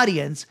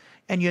audience,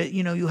 and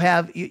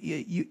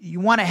you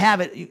want to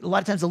have it, a lot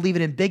of times they'll leave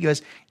it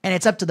ambiguous, and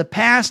it's up to the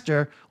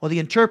pastor or the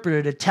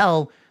interpreter to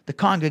tell the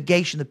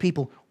congregation, the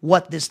people,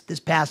 what this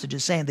passage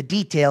is saying, the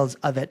details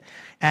of it,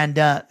 and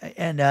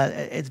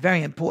it's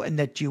very important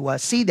that you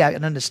see that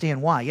and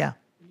understand why. Yeah.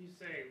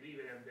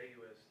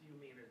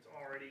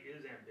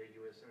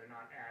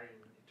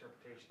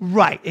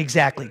 Right,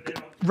 exactly.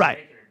 Right.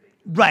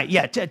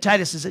 Yeah.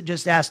 Titus is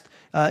just asked.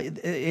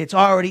 It's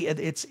already.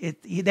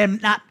 They're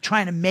not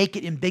trying to make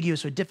it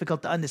ambiguous or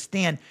difficult to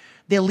understand.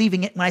 They're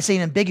leaving it. When I say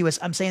ambiguous,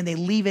 I'm saying they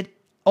leave it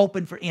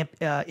open for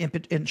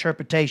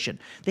interpretation.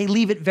 They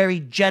leave it very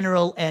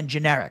general and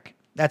generic.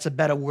 That's a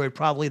better word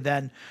probably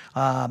than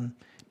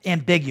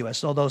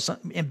ambiguous. Although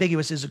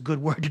ambiguous is a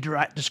good word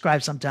to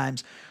describe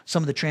sometimes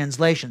some of the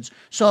translations.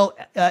 So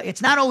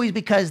it's not always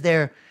because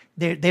they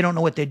don't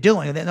know what they're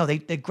doing.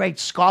 They're great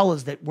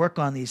scholars that work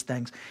on these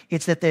things.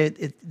 It's that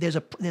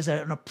there's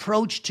an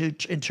approach to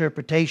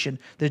interpretation.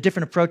 There's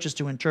different approaches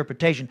to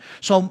interpretation.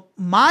 So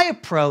my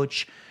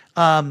approach,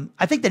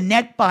 I think the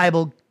Net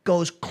Bible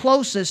goes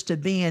closest to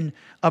being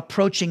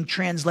approaching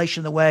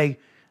translation the way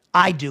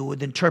I do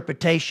with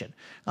interpretation.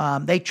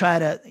 They try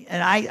to,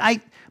 and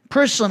I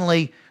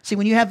personally, see,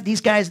 when you have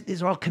these guys,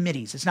 these are all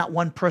committees. It's not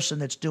one person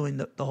that's doing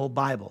the whole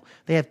Bible.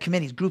 They have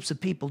committees, groups of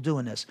people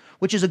doing this,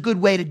 which is a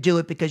good way to do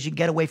it because you can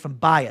get away from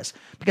bias.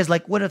 Because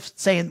what if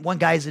saying one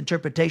guy's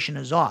interpretation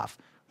is off?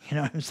 You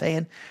know what I'm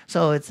saying?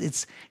 So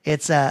it's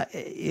a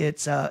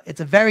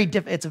very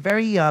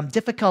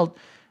difficult.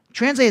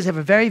 Translators have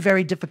a very,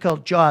 very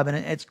difficult job, and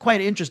it's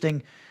quite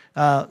interesting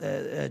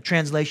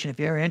translation. If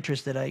you're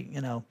interested, I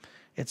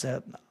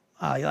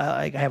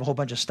have a whole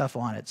bunch of stuff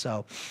on it.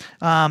 So,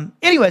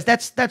 anyways,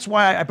 that's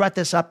why I brought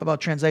this up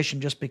about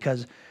translation, just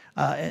because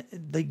the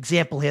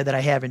example here that I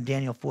have in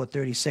Daniel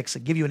 4:36,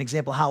 I'll give you an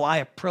example how I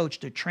approach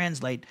to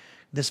translate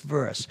this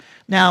verse.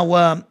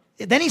 Now,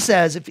 then he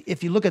says,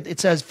 if you look at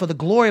it, says, for the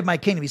glory of my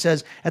kingdom. He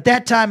says, at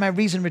that time my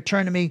reason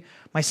returned to me,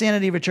 my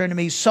sanity returned to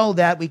me, so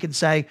that we can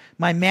say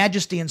my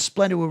majesty and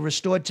splendor were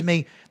restored to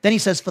me. Then he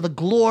says, for the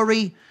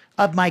glory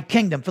of my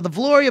kingdom. For the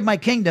glory of my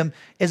kingdom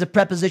is a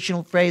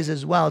prepositional phrase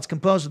as well. It's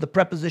composed of the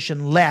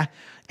preposition le,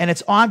 and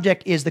its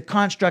object is the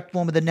construct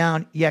form of the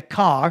noun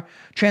yakar,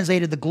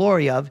 translated the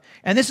glory of.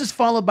 And this is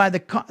followed by the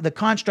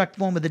construct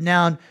form of the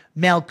noun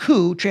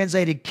melku,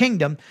 translated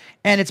kingdom,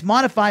 and it's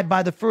modified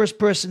by the first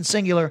person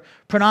singular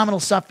pronominal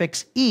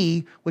suffix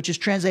e, which is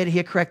translated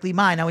here correctly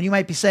mine. Now, when you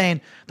might be saying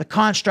the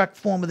construct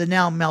form of the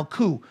noun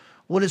melku,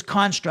 what does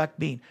construct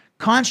mean?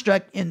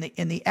 Construct in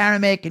the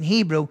Aramaic and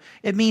Hebrew,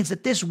 it means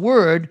that this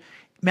word,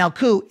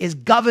 malku, is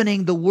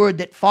governing the word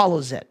that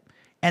follows it.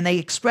 And they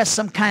express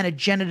some kind of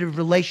genitive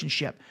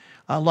relationship.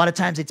 A lot of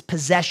times it's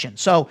possession.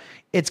 So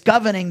it's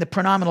governing the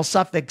pronominal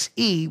suffix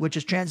e, which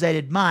is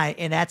translated my,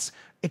 and that's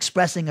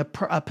expressing a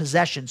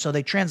possession. So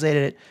they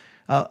translated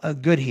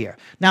it good here.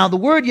 Now, the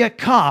word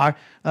yakar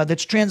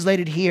that's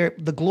translated here,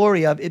 the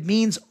glory of, it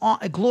means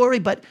glory,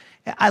 but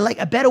I like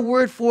a better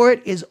word for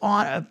it is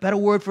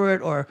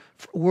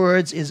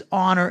words is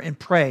honor and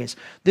praise.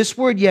 This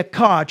word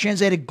yakar,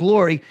 translated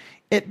glory,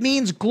 it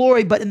means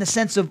glory, but in the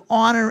sense of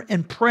honor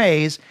and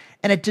praise,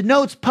 and it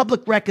denotes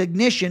public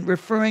recognition,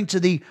 referring to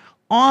the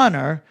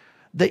honor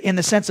in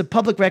the sense of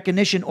public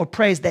recognition or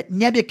praise that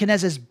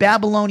Nebuchadnezzar's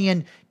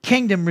Babylonian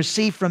kingdom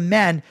received from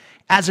men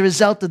as a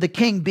result of the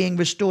king being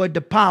restored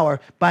to power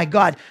by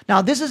God.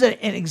 Now, this is an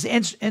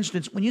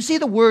instance, when you see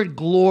the word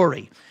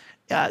glory,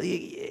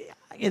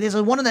 this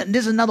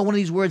is another one of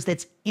these words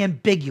that's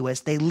ambiguous.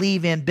 They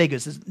leave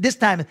ambiguous. This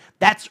time,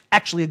 that's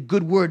actually a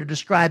good word to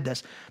describe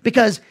this.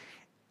 Because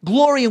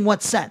glory in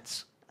what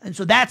sense? And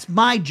so that's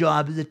my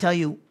job, is to tell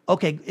you,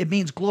 okay, it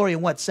means glory in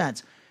what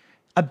sense?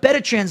 A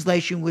better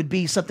translation would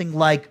be something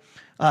like,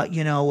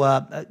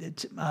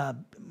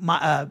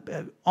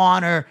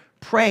 honor,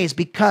 praise,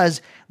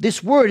 because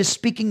this word is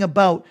speaking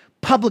about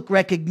public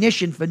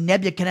recognition for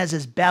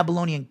Nebuchadnezzar's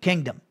Babylonian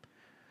kingdom.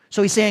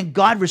 So he's saying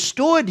God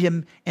restored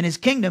him in his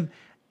kingdom,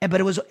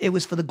 but it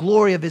was for the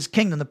glory of his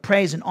kingdom, the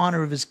praise and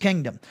honor of his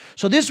kingdom.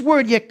 So this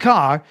word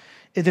yakar,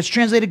 that's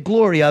translated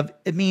glory of,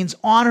 it means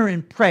honor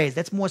and praise.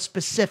 That's more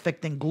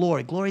specific than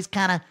glory. Glory is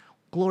kind of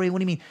glory. What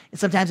do you mean? And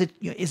sometimes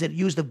is it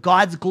used of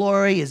God's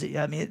glory?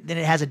 Then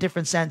it has a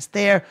different sense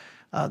there.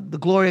 The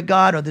glory of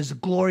God, or there's the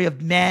glory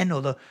of men,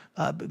 or the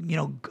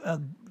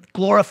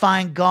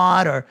glorifying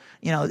God, or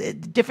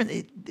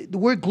different. The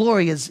word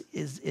glory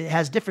it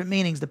has different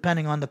meanings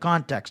depending on the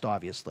context,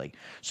 obviously.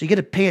 So you got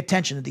to pay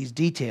attention to these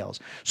details.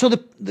 So the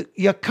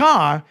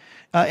yakar,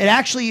 it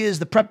actually is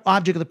the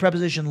object of the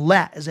preposition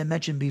let, as I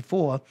mentioned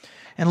before,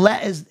 and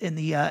let is in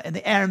the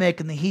Aramaic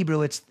and the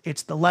Hebrew.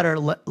 It's the letter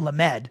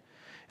lamed.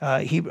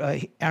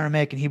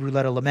 Aramaic and Hebrew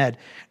letter lamed.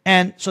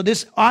 And so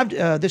this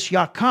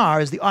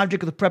yakar is the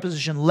object of the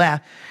preposition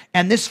le,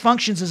 and this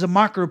functions as a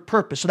marker of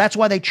purpose. So that's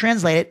why they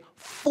translate it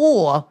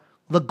for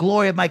the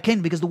glory of my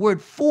kingdom, because the word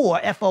for,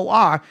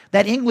 F-O-R,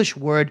 that English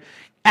word,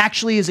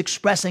 actually is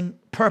expressing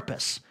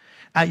purpose.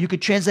 You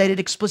could translate it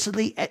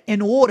explicitly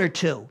in order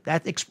to.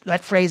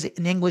 That phrase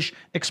in English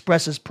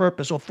expresses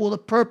purpose, or for the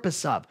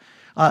purpose of.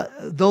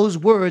 Those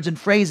words and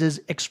phrases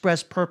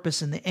express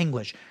purpose in the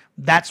English.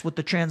 That's what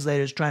the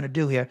translator is trying to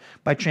do here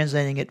by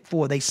translating it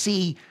for. They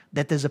see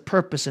that there's a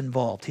purpose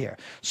involved here.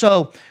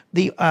 So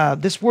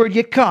this word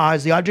yakar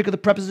is the object of the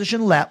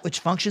preposition let, which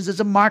functions as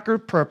a marker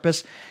of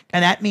purpose,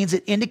 and that means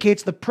it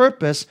indicates the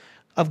purpose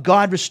of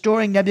God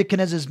restoring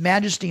Nebuchadnezzar's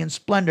majesty and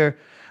splendor.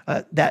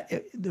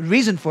 The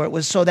reason for it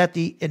was so that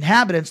the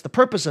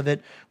purpose of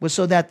it was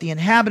so that the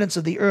inhabitants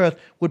of the earth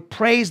would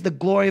praise the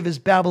glory of his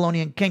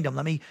Babylonian kingdom.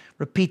 Let me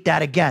repeat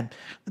that again.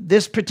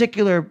 This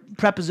particular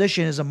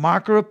preposition is a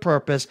marker of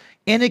purpose,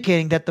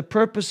 indicating that the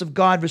purpose of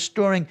God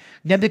restoring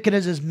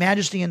Nebuchadnezzar's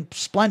majesty and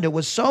splendor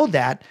was so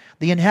that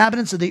the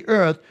inhabitants of the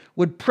earth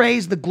would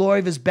praise the glory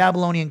of his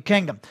Babylonian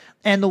kingdom.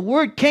 And the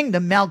word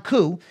kingdom,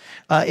 malku,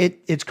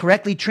 it's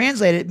correctly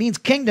translated. It means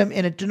kingdom,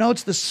 and it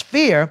denotes the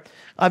sphere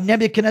of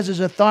Nebuchadnezzar's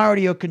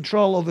authority or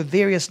control over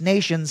various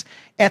nations,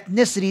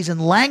 ethnicities,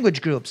 and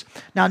language groups.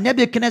 Now,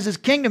 Nebuchadnezzar's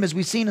kingdom, as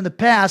we've seen in the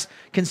past,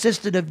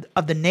 consisted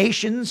of the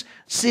nations,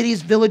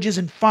 cities, villages,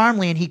 and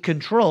farmland he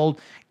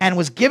controlled, and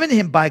was given to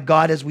him by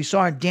God, as we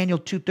saw in Daniel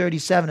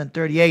 2:37 and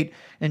 38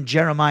 and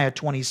Jeremiah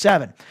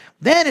 27.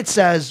 Then it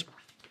says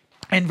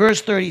in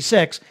verse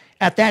 36,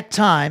 at that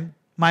time,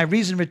 my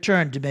reason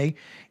returned to me,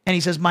 and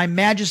he says, my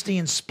majesty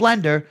and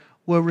splendor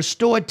were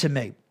restored to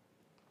me.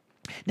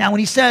 Now, when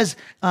he says,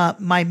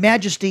 my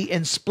majesty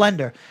and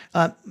splendor,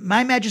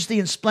 my majesty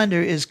and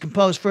splendor is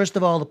composed, first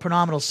of all, the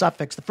pronominal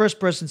suffix, the first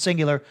person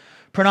singular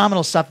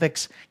pronominal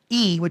suffix,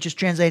 e, which is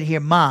translated here,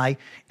 my,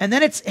 and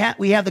then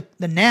we have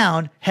the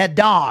noun,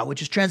 hedah,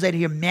 which is translated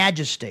here,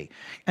 majesty.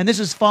 And this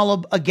is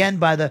followed again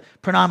by the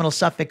pronominal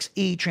suffix,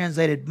 e,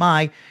 translated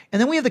my,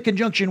 and then we have the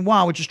conjunction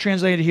wa, which is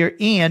translated here,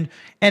 and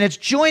it's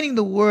joining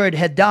the word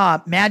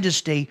hedah,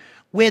 majesty,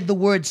 with the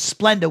word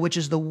splendor, which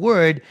is the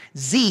word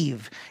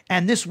ziv.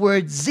 And this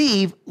word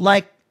ziv,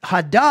 like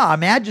hada,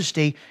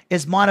 majesty,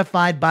 is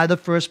modified by the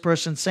first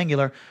person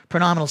singular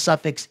pronominal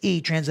suffix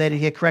e, translated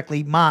here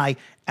correctly, my,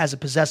 as a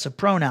possessive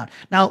pronoun.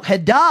 Now,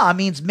 hada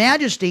means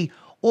majesty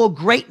or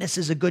greatness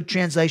is a good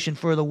translation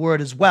for the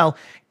word as well.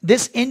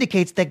 This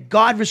indicates that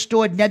God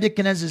restored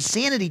Nebuchadnezzar's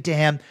sanity to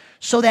him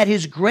so that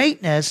his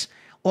greatness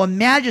or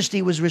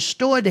majesty was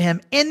restored to him,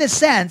 in the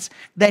sense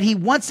that he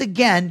once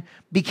again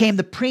became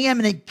the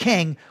preeminent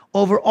king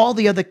over all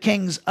the other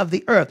kings of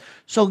the earth.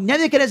 So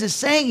Nebuchadnezzar is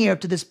saying here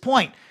up to this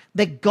point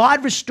that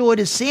God restored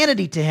his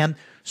sanity to him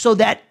so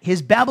that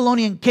his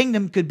Babylonian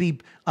kingdom could be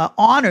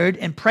honored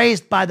and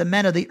praised by the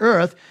men of the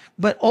earth,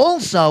 but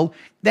also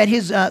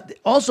that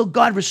also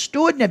God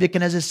restored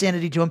Nebuchadnezzar's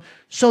sanity to him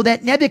so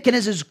that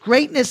Nebuchadnezzar's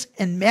greatness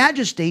and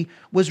majesty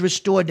was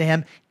restored to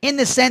him, in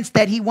the sense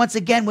that he once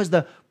again was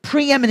the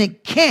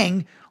preeminent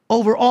king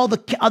over all the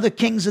other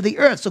kings of the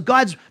earth. So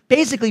God's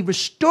basically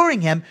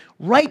restoring him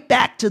right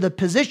back to the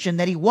position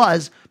that he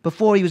was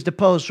before he was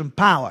deposed from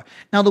power.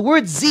 Now, the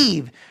word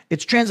ziv,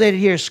 it's translated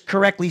here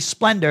correctly,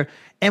 splendor.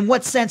 And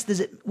what does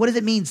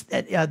it mean,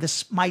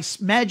 my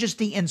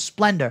majesty and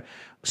splendor?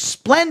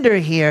 Splendor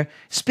here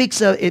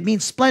it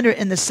means splendor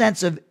in the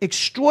sense of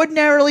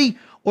extraordinarily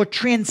or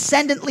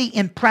transcendently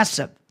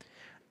impressive.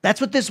 That's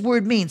what this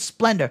word means,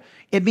 splendor.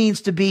 It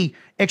means to be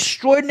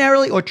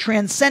extraordinarily or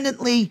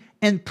transcendently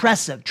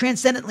impressive.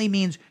 Transcendently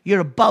means you're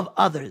above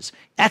others.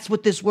 That's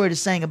what this word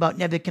is saying about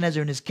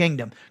Nebuchadnezzar and his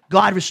kingdom.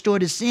 God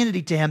restored his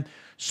sanity to him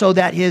so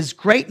that his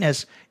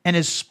greatness and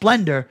his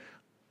splendor,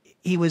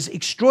 he was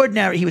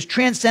extraordinary. He was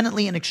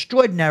transcendently and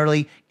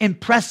extraordinarily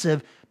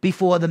impressive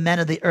before the men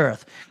of the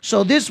earth.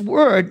 So this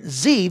word,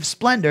 ziv,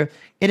 splendor,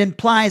 it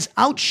implies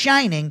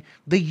outshining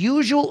the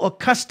usual or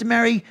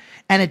customary,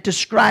 and it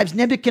describes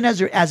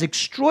Nebuchadnezzar as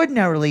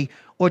extraordinarily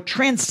or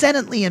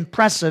transcendently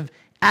impressive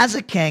as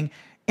a king,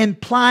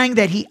 implying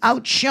that he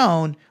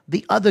outshone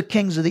the other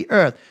kings of the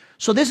earth.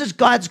 So this is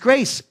God's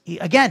grace.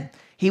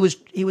 He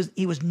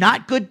was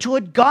not good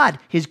toward God.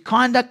 His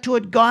conduct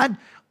toward God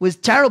was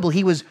terrible.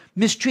 He was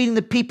mistreating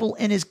the people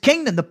in his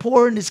kingdom, the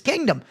poor in his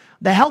kingdom,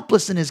 the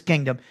helpless in his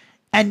kingdom.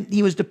 And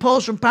he was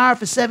deposed from power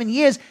for 7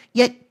 years,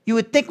 yet you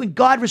would think when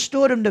God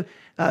restored him,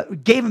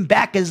 gave him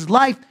back his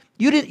life,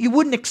 you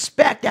wouldn't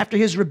expect after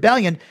his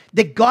rebellion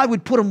that God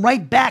would put him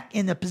right back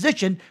in the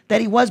position that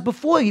he was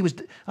before he was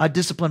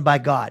disciplined by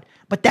God.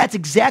 But that's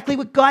exactly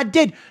what God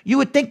did. You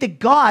would think that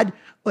God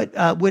would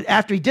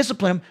after he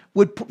disciplined him,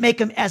 would make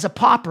him as a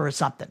pauper or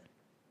something,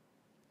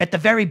 at the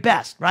very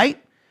best,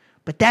 right?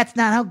 But that's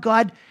not how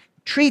God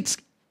treats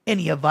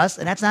any of us,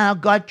 and that's not how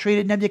God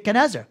treated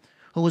Nebuchadnezzar,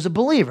 who was a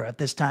believer at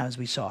this time, as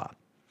we saw.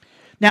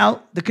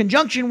 Now, the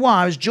conjunction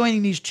wa is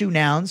joining these two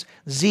nouns,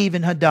 ziv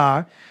and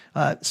hadar,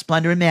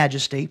 splendor and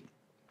majesty.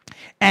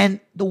 And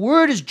the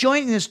word is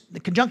joining this, the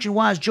conjunction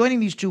wa is joining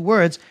these two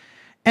words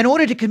in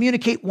order to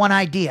communicate one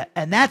idea.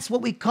 And that's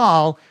what we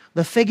call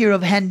the figure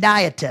of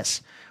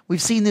hendiatus.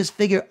 We've seen this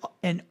figure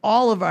in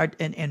all of our,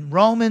 in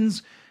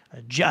Romans,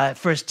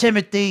 1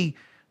 Timothy,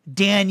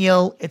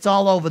 Daniel. It's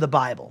all over the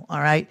Bible, all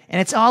right? And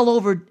it's all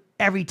over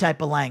every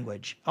type of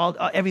language, all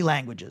the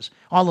languages.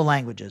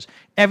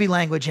 Every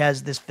language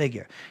has this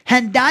figure.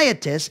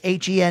 Hendiatus,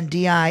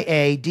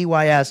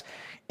 Hendiadys,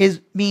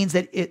 means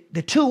that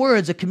the two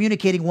words are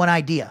communicating one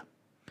idea.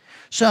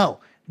 So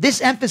this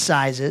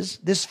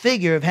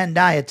figure of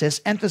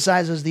hendiatus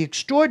emphasizes the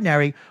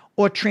extraordinary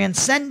or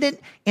transcendent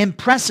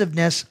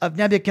impressiveness of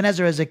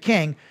Nebuchadnezzar as a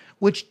king,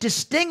 which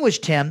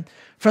distinguished him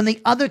from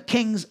the other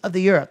kings of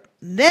the earth.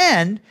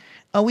 Then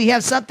we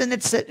have something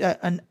that's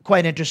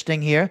quite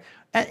interesting here.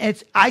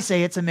 I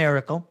say it's a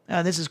miracle.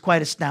 This is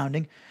quite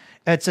astounding.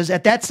 It says,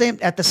 at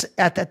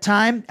that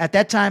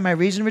time, my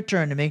reason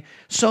returned to me,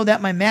 so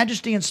that my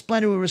majesty and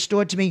splendor were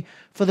restored to me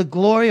for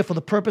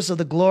the purpose of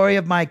the glory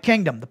of my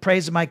kingdom, the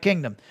praise of my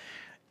kingdom.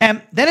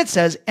 And then it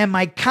says, and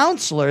my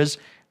counselors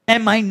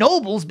and my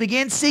nobles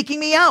began seeking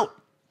me out.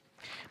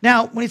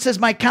 Now, when it says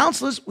my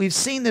counselors, we've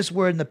seen this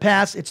word in the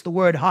past. It's the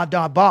word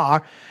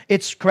hadabar.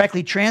 It's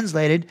correctly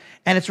translated,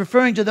 and it's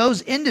referring to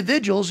those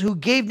individuals who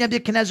gave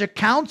Nebuchadnezzar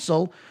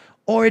counsel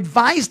or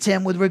advised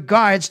him with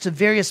regards to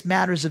various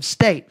matters of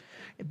state.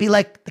 It'd be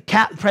like the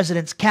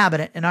president's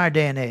cabinet in our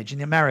day and age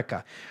in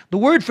America. The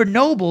word for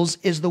nobles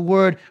is the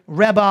word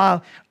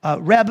Rab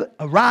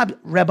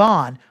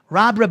Rabban.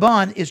 Rab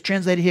Rabban is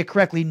translated here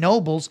correctly,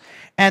 nobles.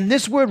 And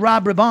this word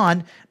Rab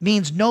Rabban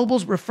means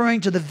nobles,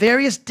 referring to the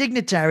various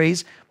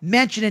dignitaries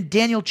mentioned in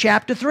Daniel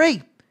chapter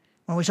 3.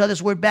 When we saw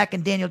this word back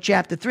in Daniel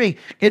chapter 3.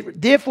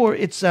 Therefore,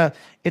 it's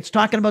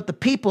talking about the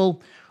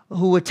people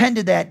who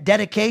attended that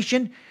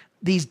dedication,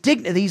 these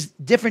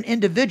different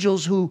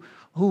individuals who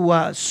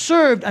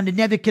served under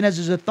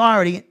Nebuchadnezzar's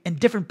authority in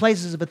different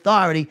places of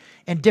authority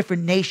in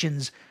different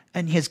nations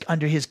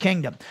under his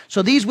kingdom.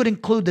 So these would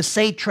include the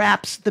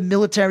satraps, the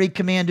military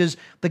commanders,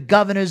 the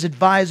governors,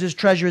 advisors,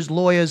 treasurers,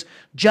 lawyers,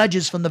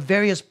 judges from the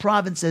various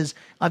provinces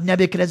of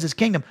Nebuchadnezzar's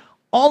kingdom.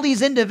 All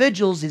these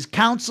individuals, his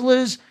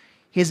counselors,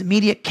 his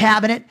immediate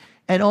cabinet,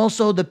 and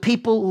also the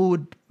people who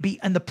would be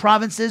in the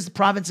provinces.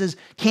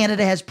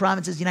 Canada has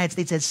provinces, the United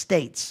States has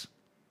states.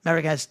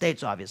 America has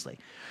states, obviously.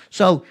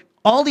 So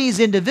all these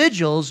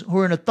individuals who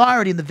are in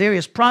authority in the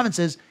various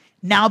provinces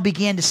now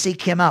began to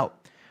seek him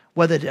out,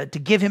 whether to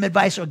give him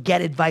advice or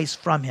get advice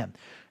from him.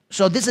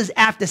 So this is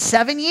after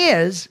 7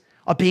 years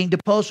of being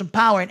deposed from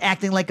power and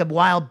acting like a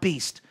wild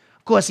beast.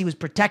 Of course, he was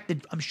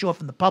protected, I'm sure,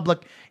 from the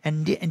public,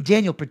 and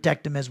Daniel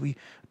protected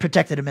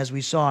him as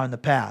we saw in the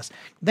past.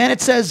 Then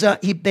it says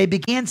they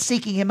began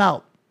seeking him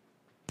out.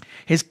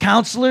 His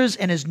counselors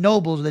and his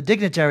nobles, the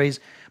dignitaries,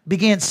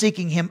 began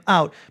seeking him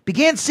out.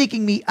 Began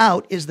seeking me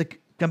out is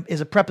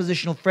a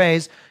prepositional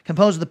phrase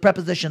composed of the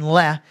preposition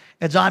le.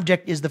 Its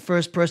object is the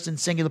first person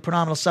singular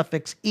pronominal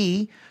suffix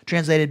e,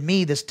 translated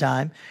me this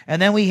time.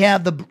 And then we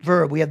have the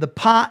verb. We have the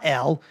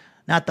pa'el,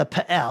 not the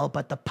pa'el,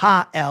 but the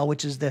pa'el,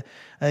 which is the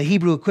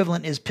Hebrew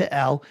equivalent is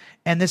pa'el.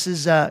 And this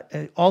is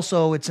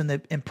also, it's in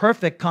the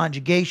imperfect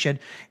conjugation,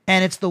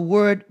 and it's the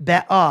word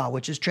be'ah,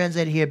 which is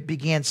translated here,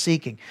 began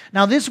seeking.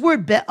 Now, this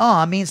word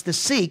be'ah means to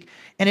seek,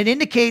 and it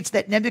indicates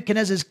that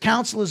Nebuchadnezzar's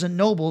counselors and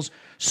nobles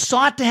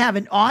sought to have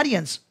an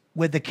audience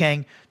with the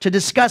king to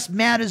discuss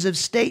matters of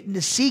state and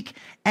to seek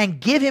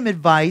and give him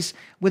advice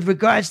with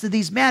regards to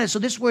these matters. So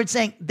this word's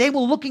saying they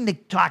were looking to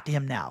talk to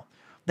him now.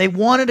 They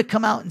wanted to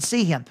come out and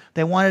see him.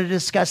 They wanted to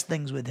discuss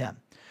things with him.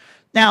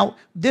 Now,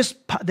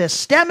 the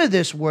stem of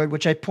this word,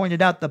 which I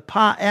pointed out, the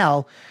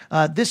pa'el,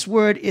 this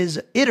word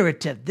is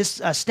iterative.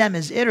 This stem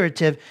is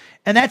iterative,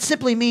 and that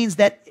simply means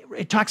that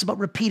it talks about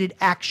repeated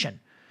action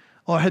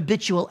or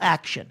habitual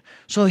action.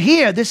 So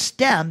here, this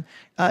stem,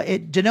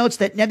 it denotes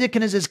that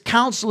Nebuchadnezzar's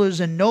counselors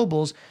and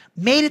nobles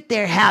made it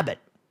their habit,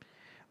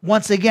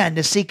 once again,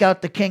 to seek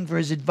out the king for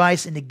his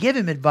advice and to give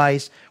him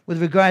advice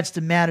with regards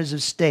to matters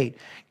of state.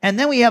 And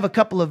then we have a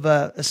couple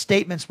of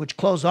statements which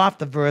close off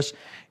the verse.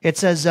 It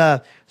says,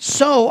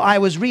 so I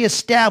was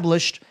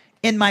reestablished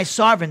in my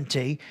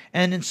sovereignty,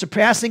 and in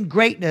surpassing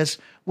greatness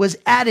was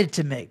added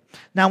to me.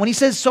 Now, when he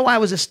says, so I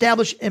was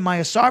established in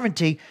my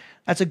sovereignty,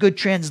 that's a good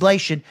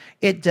translation.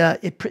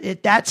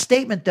 That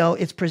statement, though,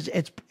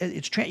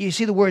 you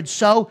see the word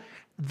so,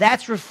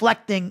 that's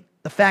reflecting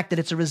the fact that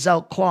it's a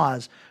result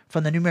clause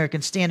from the New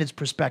American Standards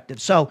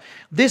perspective. So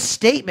this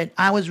statement,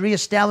 I was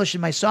reestablished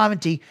in my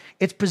sovereignty,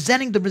 it's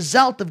presenting the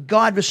result of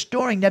God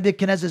restoring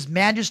Nebuchadnezzar's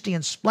majesty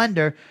and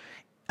splendor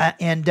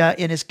and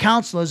his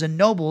counselors and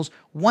nobles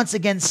once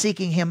again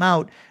seeking him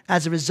out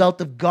as a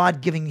result of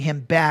God giving him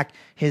back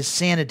his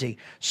sanity.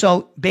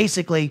 So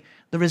basically,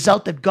 the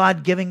result of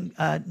God giving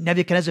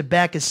Nebuchadnezzar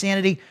back his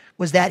sanity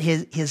was that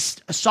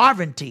his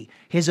sovereignty,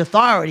 his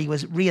authority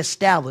was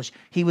reestablished.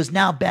 He was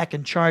now back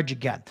in charge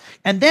again.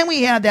 And then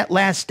we have that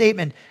last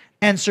statement,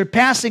 and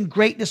surpassing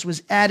greatness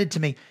was added to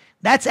me.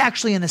 That's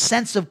actually an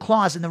ascensive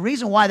clause. And the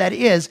reason why that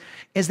is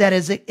that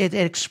it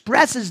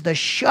expresses the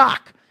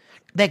shock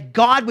that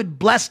God would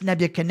bless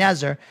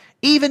Nebuchadnezzar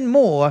even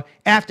more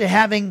after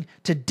having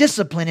to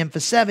discipline him for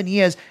 7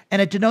 years.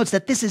 And it denotes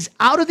that this is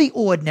out of the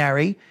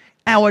ordinary,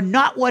 or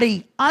not what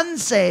an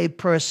unsaved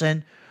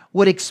person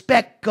would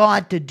expect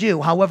God to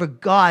do. However,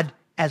 God,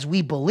 as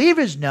we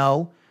believers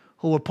know,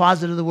 who are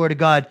positive of the Word of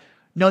God,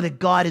 know that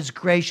God is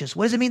gracious.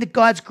 What does it mean that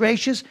God's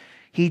gracious?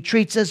 He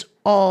treats us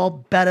all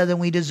better than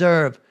we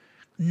deserve.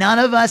 None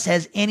of us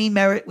has any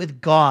merit with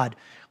God.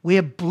 We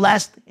are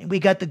blessed.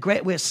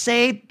 We're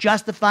saved,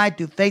 justified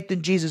through faith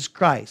in Jesus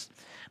Christ.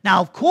 Now,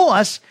 of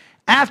course,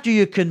 after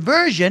your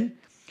conversion,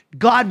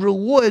 God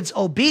rewards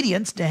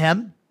obedience to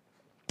him.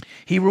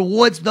 He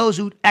rewards those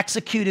who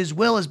execute his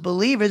will as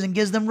believers and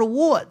gives them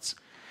rewards.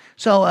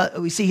 So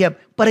we see here.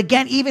 But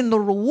again, even the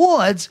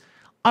rewards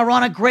are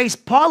on a grace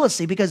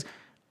policy because,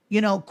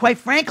 quite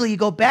frankly, you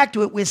go back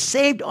to it, we're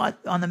saved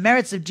on the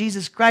merits of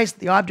Jesus Christ,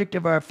 the object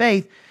of our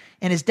faith,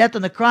 and his death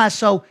on the cross.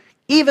 So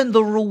even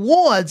the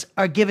rewards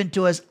are given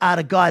to us out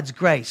of God's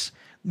grace,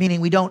 meaning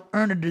we don't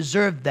earn or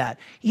deserve that.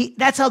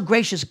 That's how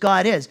gracious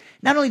God is.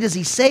 Not only does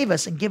he save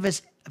us and give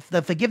us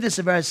the forgiveness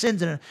of our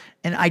sins and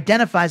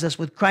identifies us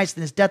with Christ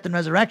in his death and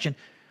resurrection,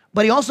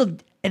 but he also,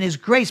 in his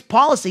grace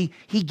policy,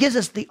 he gives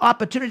us the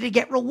opportunity to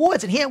get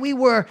rewards. And here we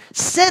were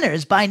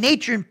sinners by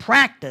nature and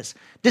practice,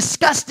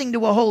 disgusting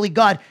to a holy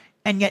God,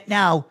 and yet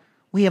now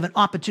we have an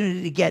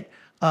opportunity to get,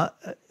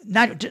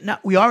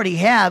 we already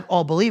have,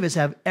 all believers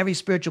have every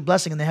spiritual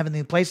blessing in the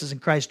heavenly places in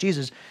Christ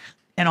Jesus.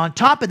 And on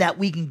top of that,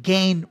 we can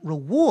gain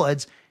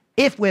rewards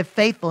if we're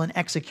faithful and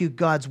execute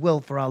God's will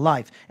for our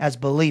life as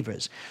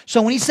believers.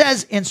 So when he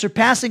says, in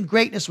surpassing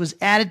greatness was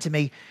added to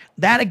me,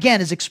 that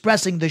again is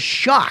expressing the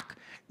shock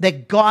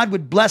that God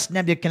would bless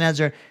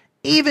Nebuchadnezzar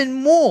even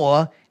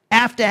more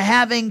after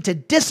having to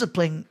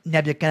discipline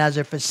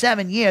Nebuchadnezzar for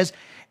 7 years.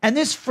 And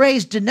this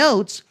phrase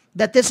denotes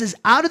that this is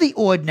out of the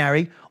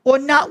ordinary, or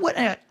not what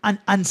an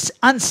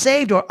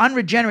unsaved or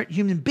unregenerate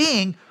human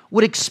being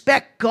would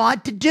expect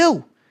God to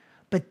do.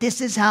 But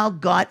this is how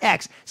God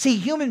acts. See,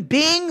 human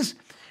beings,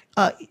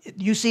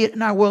 you see it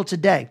in our world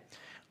today.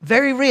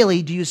 Very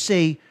rarely do you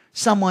see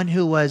someone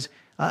who was,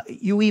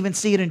 you even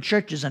see it in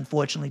churches,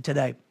 unfortunately,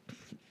 today.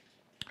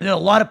 There are a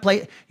lot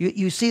of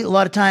you see a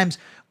lot of times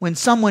when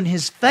someone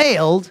has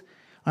failed,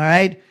 all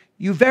right,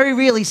 you very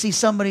rarely see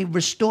somebody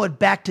restored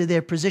back to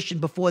their position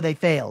before they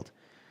failed.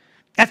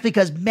 That's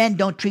because men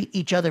don't treat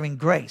each other in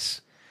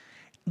grace.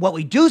 What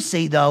we do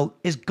see, though,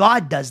 is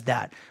God does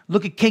that.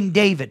 Look at King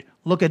David.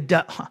 Look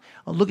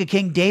at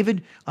King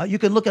David. You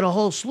could look at a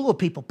whole slew of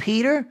people.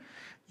 Peter.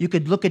 You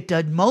could look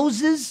at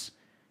Moses.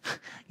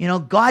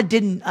 God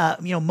didn't.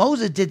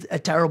 Moses did a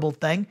terrible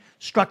thing.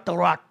 Struck the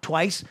rock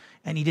twice,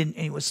 and he didn't.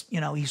 And he was.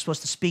 He's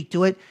supposed to speak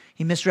to it.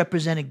 He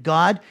misrepresented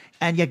God,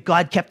 and yet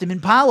God kept him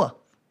in power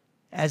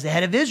as the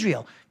head of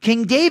Israel.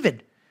 King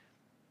David.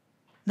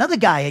 Another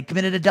guy had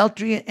committed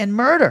adultery and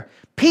murder.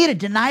 Peter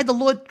denied the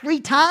Lord 3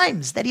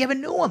 times that he ever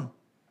knew him.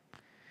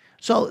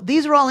 So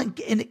these are all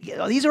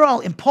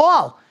in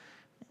Paul.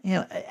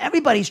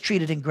 Everybody's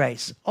treated in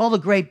grace. All the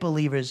great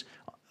believers,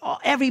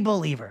 every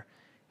believer,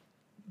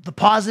 the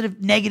positive,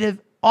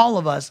 negative, all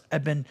of us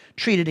have been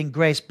treated in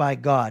grace by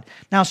God.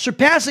 Now,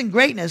 surpassing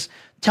greatness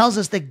tells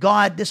us that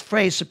God, this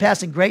phrase,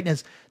 surpassing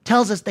greatness,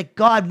 tells us that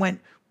God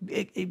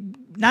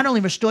not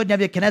only restored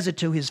Nebuchadnezzar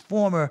to his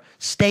former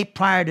state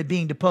prior to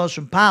being deposed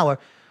from power,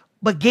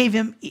 but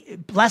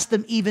blessed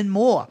him even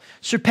more.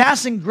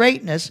 Surpassing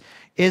greatness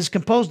is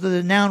composed of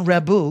the noun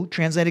rabu,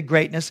 translated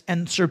greatness,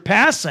 and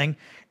surpassing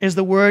is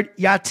the word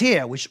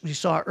yatir, which we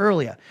saw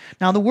earlier.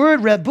 Now, the word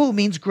rabu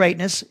means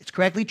greatness. It's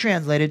correctly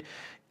translated.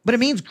 But it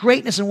means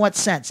greatness in what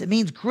sense? It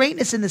means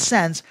greatness in the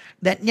sense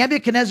that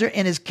Nebuchadnezzar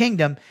and his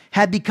kingdom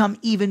had become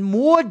even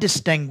more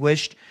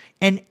distinguished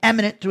and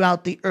eminent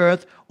throughout the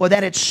earth, or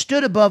that it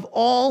stood above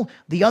all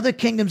the other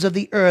kingdoms of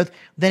the earth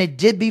than it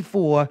did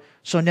before.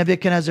 Before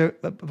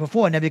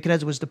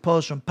Nebuchadnezzar was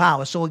deposed from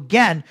power. So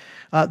again,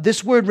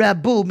 this word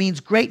Rabu means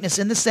greatness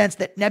in the sense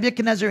that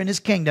Nebuchadnezzar and his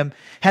kingdom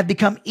had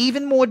become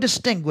even more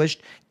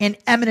distinguished and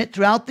eminent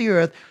throughout the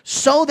earth,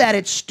 so that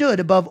it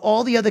stood above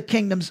all the other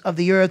kingdoms of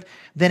the earth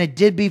than it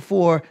did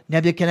before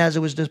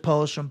Nebuchadnezzar was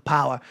deposed from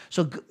power.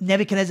 So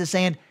Nebuchadnezzar is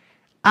saying,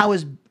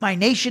 my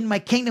nation, my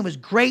kingdom was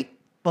great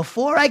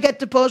before I got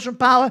deposed from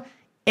power.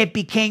 It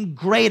became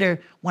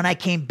greater when I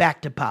came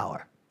back to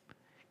power.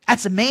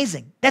 That's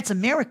amazing. That's a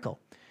miracle.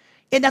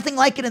 And nothing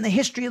like it in the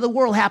history of the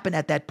world happened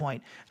at that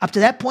point. Up to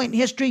that point in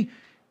history,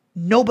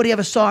 nobody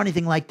ever saw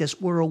anything like this,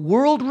 where a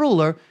world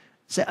ruler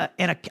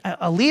and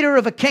a leader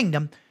of a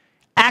kingdom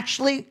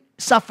actually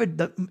suffered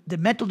the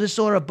mental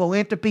disorder of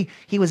boanthropy.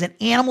 He was an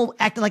animal,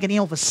 acting like an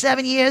animal for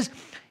 7 years.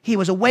 He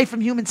was away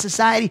from human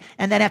society.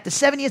 And then after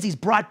 7 years, he's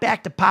brought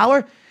back to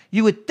power.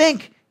 You would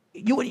think,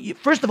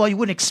 first of all, you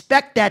wouldn't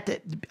expect that to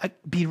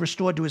be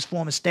restored to his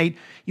former state.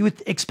 You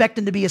would expect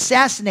him to be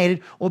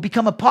assassinated or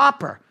become a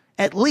pauper,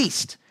 at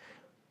least.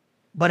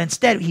 But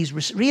instead, he's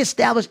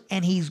reestablished,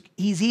 and he's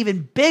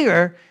even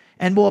bigger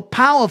and more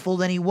powerful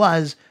than he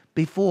was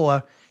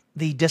before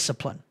the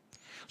discipline.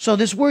 So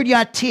this word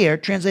yatir,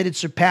 translated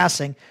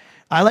surpassing,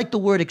 I like the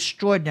word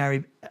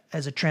extraordinary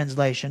as a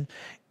translation.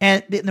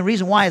 And the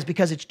reason why is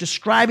because it's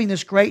describing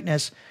this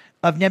greatness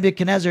of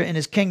Nebuchadnezzar and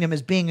his kingdom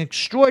as being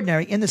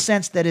extraordinary, in the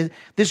sense that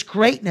this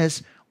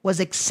greatness was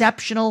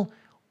exceptional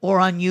or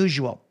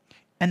unusual.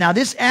 And now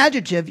this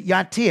adjective,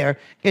 yatir,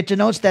 it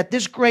denotes that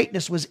this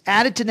greatness was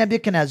added to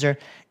Nebuchadnezzar,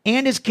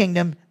 and his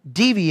kingdom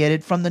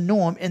deviated from the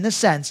norm, in the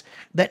sense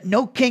that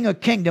no king or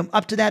kingdom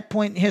up to that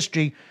point in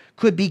history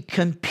could be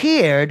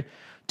compared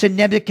to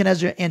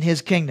Nebuchadnezzar and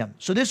his kingdom.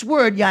 So this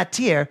word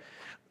yatir,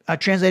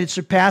 translated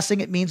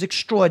surpassing, it means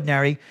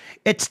extraordinary.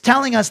 It's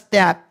telling us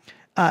that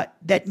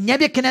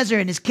Nebuchadnezzar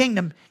and his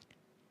kingdom,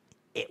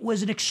 it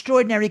was an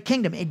extraordinary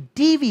kingdom. It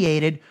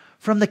deviated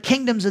from the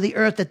kingdoms of the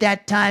earth at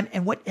that time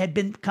and what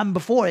had come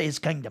before his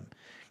kingdom.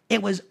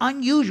 It was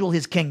unusual,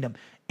 his kingdom.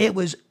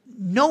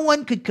 No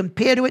one could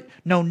compare to it.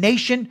 No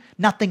nation,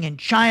 nothing in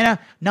China,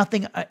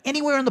 nothing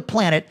anywhere on the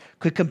planet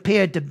could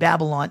compare to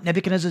Babylon,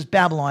 Nebuchadnezzar's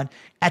Babylon,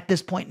 at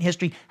this point in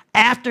history,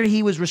 after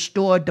he was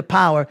restored to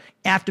power,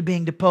 after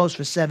being deposed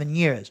for 7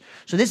 years.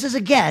 So this is,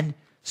 again,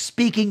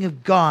 speaking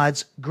of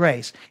God's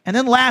grace. And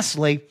then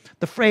lastly,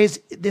 the phrase,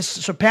 this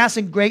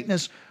surpassing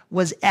greatness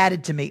was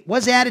added to me.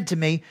 Was added to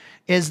me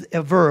is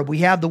a verb. We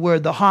have the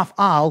word, the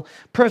haf'al,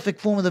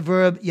 perfect form of the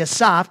verb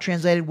yasaf,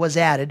 translated was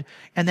added.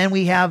 And then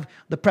we have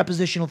the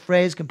prepositional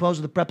phrase composed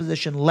of the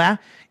preposition le,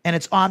 and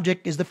its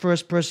object is the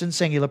first person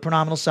singular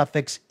pronominal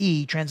suffix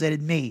e,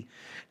 translated me.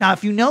 Now,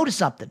 if you notice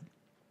something,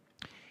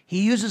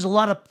 he uses a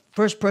lot of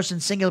first person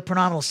singular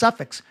pronominal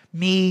suffix,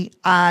 me,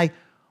 I.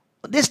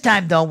 This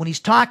time, though, when he's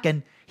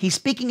talking, he's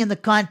speaking in the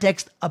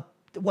context of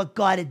what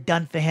God had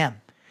done for him.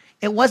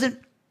 It wasn't,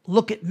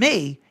 look at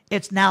me.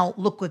 It's now,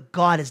 look what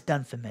God has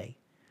done for me.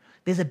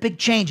 There's a big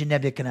change in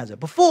Nebuchadnezzar.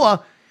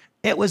 Before,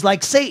 it was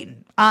like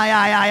Satan.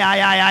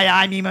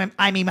 I, me,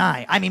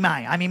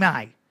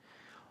 my.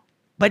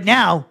 But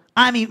now,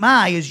 me,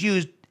 my is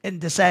used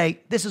to say,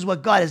 this is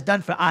what God has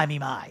done for me,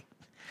 my.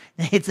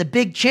 It's a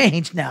big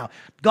change now.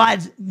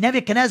 God's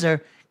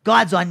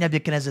on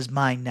Nebuchadnezzar's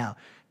mind now.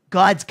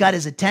 God's got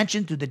his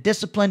attention through the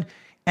discipline,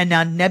 and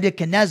now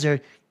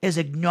Nebuchadnezzar is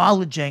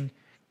acknowledging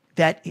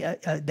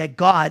that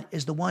God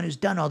is the one who's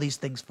done all these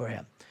things for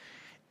him.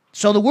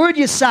 So the word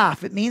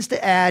yasaf, it means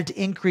to add,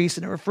 to increase,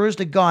 and it refers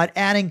to God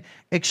adding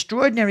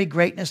extraordinary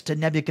greatness to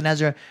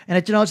Nebuchadnezzar, and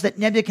it denotes that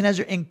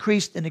Nebuchadnezzar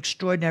increased in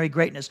extraordinary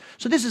greatness.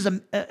 So this is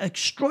an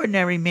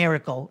extraordinary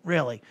miracle,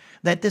 really,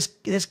 that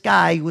this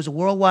guy who was a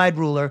worldwide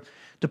ruler,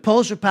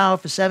 deposed for power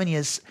for 7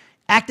 years,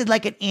 acted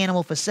like an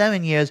animal for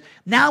 7 years,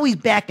 now he's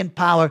back in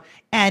power,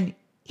 and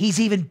he's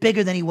even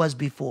bigger than he was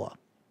before.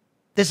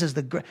 This is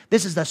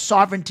the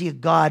sovereignty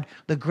of God,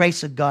 the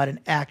grace of God in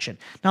action.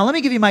 Now, let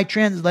me give you my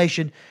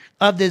translation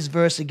of this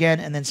verse again,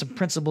 and then some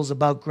principles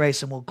about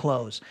grace, and we'll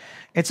close.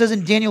 It says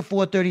in Daniel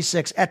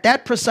 4:36, at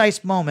that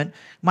precise moment,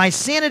 my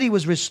sanity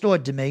was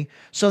restored to me,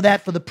 so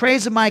that for the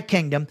praise of my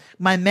kingdom,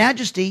 my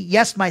majesty,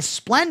 yes, my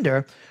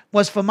splendor,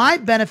 was for my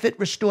benefit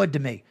restored to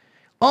me.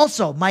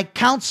 Also, my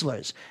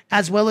counselors,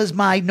 as well as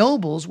my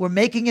nobles, were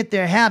making it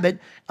their habit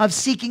of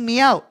seeking me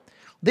out.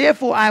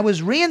 Therefore, I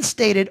was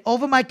reinstated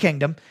over my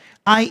kingdom.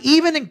 I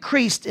even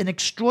increased in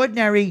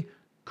extraordinary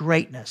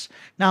greatness.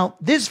 Now,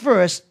 this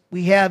verse,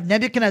 we have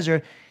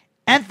Nebuchadnezzar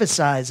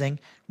emphasizing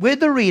with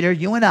the reader,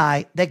 you and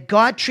I, that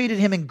God treated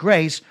him in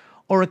grace,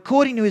 or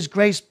according to his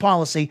grace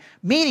policy,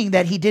 meaning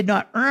that he did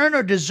not earn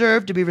or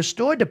deserve to be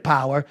restored to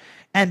power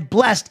and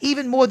blessed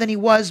even more than he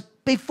was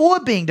before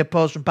being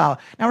deposed from power.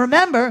 Now,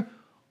 remember,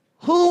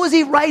 who was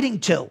he writing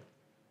to?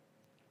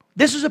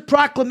 This was a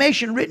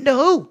proclamation written to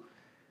who?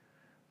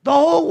 The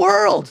whole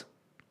world.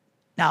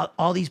 Now,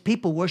 all these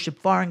people worship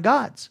foreign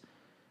gods.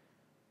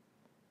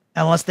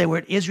 Unless they were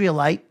an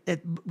Israelite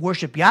that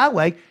worshiped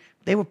Yahweh,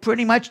 they were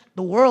pretty much,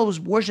 the world was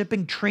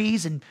worshiping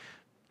trees and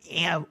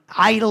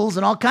idols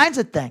and all kinds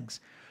of things.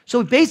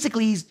 So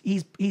basically,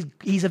 he's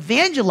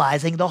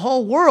evangelizing the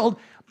whole world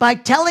by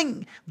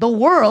telling the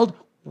world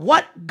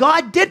what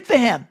God did for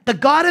him, the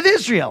God of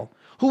Israel,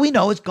 who we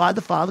know is God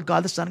the Father,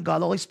 God the Son, and God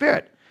the Holy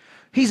Spirit.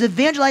 He's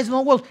evangelizing the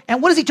whole world.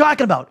 And what is he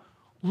talking about?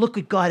 Look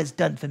what God has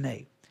done for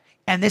me.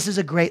 And this is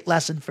a great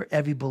lesson for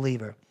every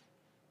believer.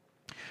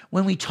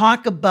 When we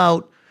talk to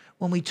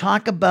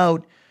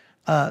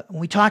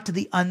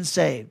the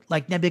unsaved,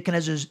 like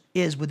Nebuchadnezzar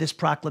is with this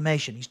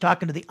proclamation, he's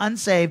talking to the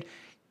unsaved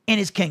in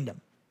his kingdom,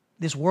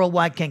 this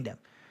worldwide kingdom.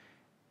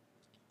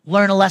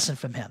 Learn a lesson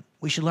from him.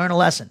 We should learn a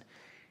lesson.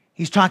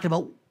 He's talking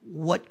about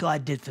what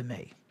God did for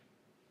me.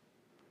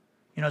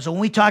 So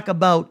when we talk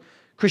about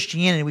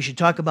Christianity, we should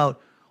talk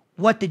about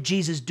what did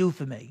Jesus do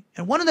for me.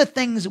 And one of the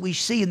things that we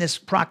see in this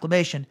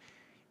proclamation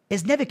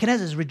is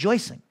Nebuchadnezzar is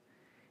rejoicing.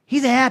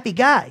 He's a happy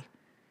guy.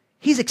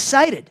 He's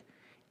excited.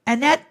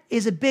 And that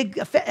is a big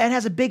effect, and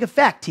has a big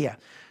effect here,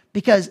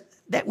 because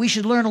that we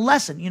should learn a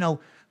lesson.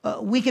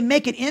 We can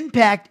make an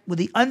impact with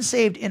the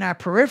unsaved in our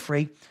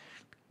periphery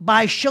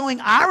by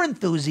showing our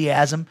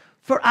enthusiasm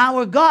for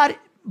our God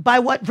by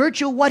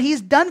virtue of what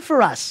he's done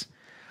for us.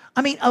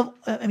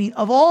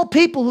 Of all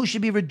people who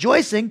should be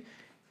rejoicing,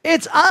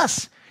 it's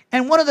us.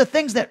 And one of the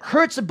things that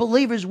hurts a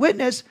believer's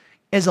witness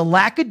is a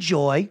lack of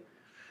joy,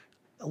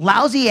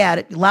 lousy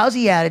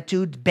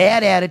attitude,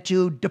 bad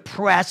attitude,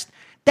 depressed.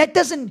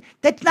 That's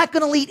not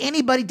going to lead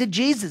anybody to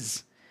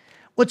Jesus.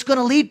 What's going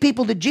to lead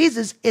people to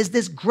Jesus is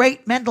this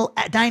great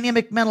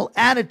dynamic mental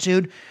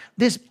attitude,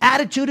 this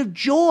attitude of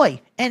joy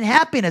and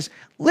happiness.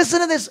 Listen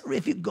to this.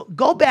 If you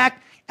go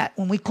back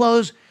when we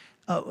close,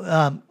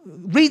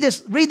 read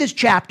this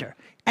chapter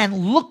and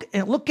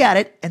look at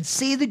it and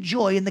see the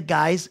joy in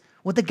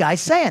what the guy's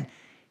saying.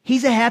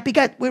 He's a happy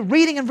guy. We're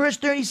reading in verse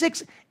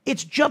 36.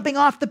 It's jumping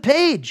off the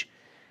page.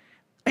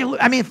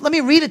 Let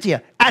me read it to you.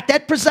 At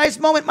that precise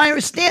moment,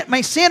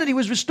 my sanity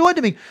was restored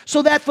to me,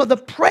 so that for the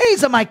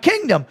praise of my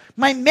kingdom,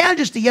 my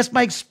majesty, yes,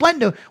 my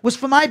splendor, was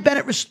for my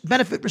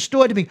benefit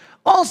restored to me.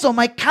 Also,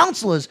 my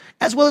counselors,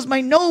 as well as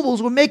my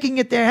nobles, were making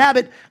it their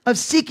habit of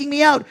seeking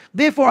me out.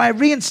 Therefore, I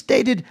was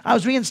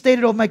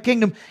reinstated over my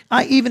kingdom.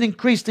 I even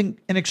increased in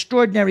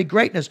extraordinary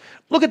greatness.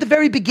 Look at the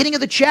very beginning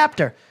of the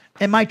chapter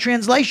in my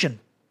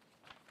translation.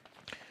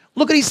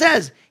 Look what he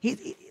says.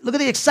 Look at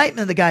the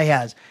excitement the guy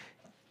has.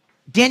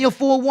 Daniel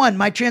 4:1,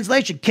 my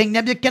translation, King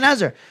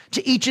Nebuchadnezzar,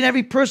 to each and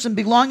every person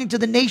belonging to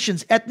the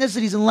nations,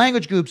 ethnicities, and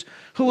language groups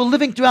who are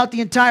living throughout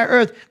the entire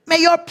earth, may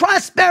your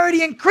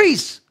prosperity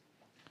increase.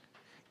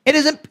 It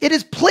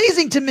is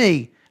pleasing to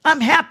me.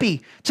 I'm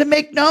happy to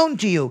make known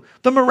to you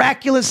the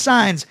miraculous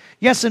signs,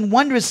 yes, and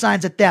wondrous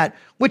signs at that,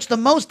 which the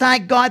Most High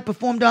God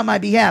performed on my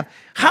behalf.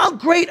 How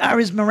great are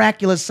his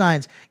miraculous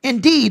signs!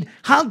 Indeed,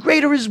 how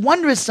great are his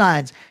wondrous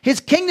signs!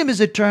 His kingdom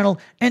is eternal.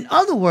 In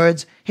other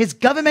words, his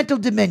governmental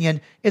dominion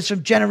is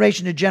from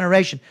generation to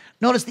generation.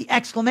 Notice the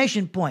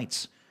exclamation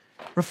points,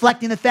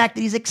 reflecting the fact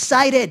that he's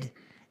excited.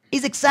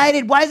 He's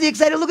excited. Why is he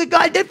excited? Look what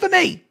God did for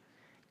me.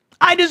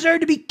 I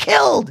deserve to be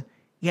killed,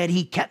 yet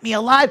he kept me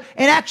alive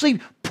and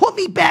actually put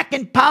me back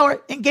in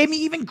power and gave me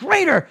even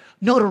greater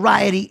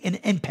notoriety and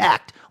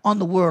impact on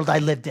the world I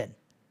lived in.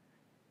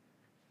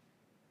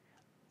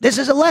 This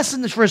is a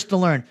lesson for us to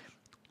learn.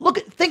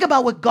 Think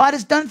about what God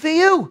has done for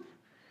you.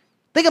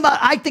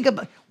 I think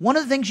about one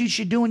of the things you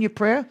should do in your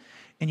prayer,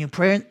 when you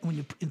pray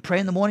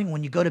in the morning,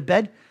 when you go to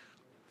bed,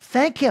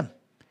 thank him.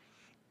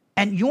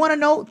 And you want to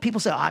know, people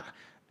say,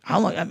 how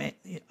long?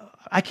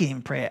 I can't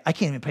even pray. I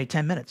can't even pray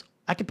 10 minutes.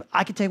 I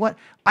could tell you what,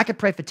 I could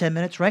pray for 10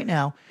 minutes right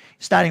now,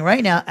 starting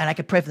right now, and I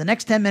could pray for the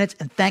next 10 minutes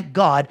and thank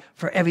God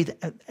for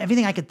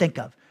everything I could think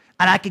of.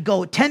 And I could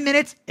go 10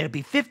 minutes, it'll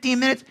be 15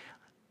 minutes.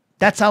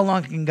 That's how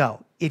long it can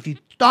go. If you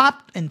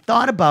stopped and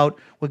thought about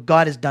what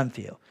God has done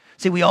for you.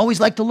 See, we always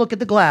like to look at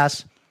the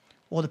glass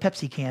or the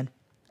Pepsi can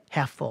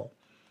half full.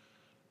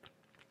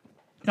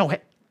 No,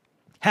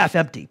 half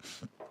empty.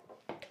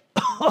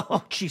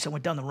 Oh, jeez, I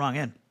went down the wrong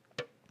end.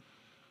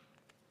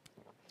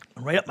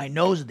 Right up my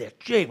nose there.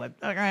 Gee, I'm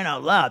crying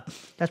out loud.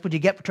 That's what you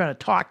get for trying to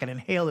talk and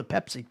inhale the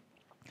Pepsi.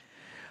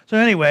 So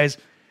anyways,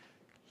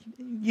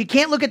 you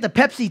can't look at the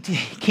Pepsi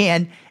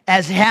can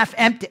as half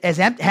empty.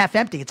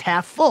 It's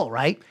half full,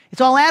 right?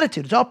 It's all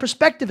attitude. It's all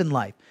perspective in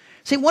life.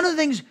 See, one of the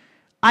things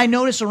I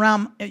notice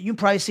around, you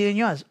probably see it in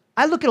yours.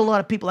 I look at a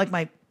lot of people like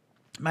my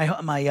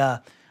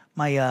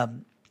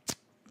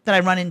that I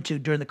run into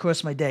during the course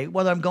of my day,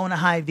 whether I'm going to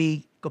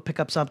Hy-Vee, go pick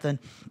up something,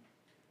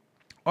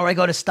 or I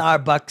go to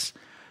Starbucks,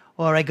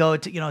 or I go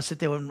to, sit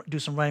there and do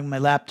some running with my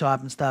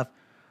laptop and stuff,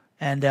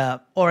 and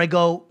or I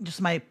go just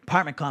to my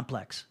apartment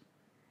complex.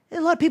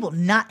 There's a lot of people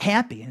not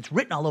happy, and it's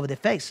written all over their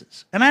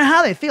faces. And I know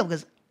how they feel,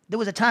 because there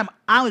was a time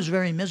I was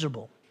very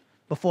miserable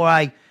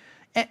before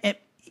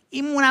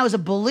even when I was a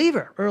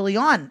believer early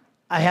on,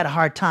 I had a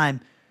hard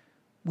time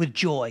with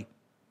joy.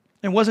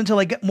 It wasn't until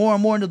I get more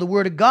and more into the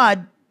Word of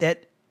God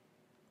that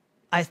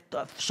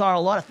saw a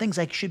lot of things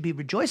I should be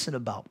rejoicing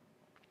about.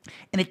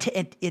 And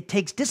it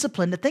takes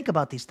discipline to think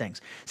about these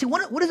things. See,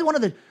 what is one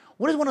of the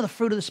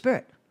fruit of the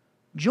Spirit?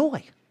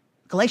 Joy.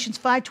 Galatians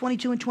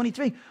 5:22 and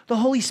 23. The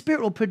Holy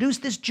Spirit will produce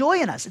this joy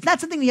in us. It's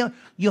not something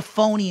you're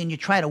phony and you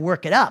try to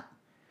work it up.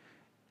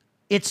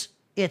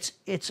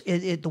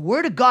 The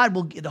Word of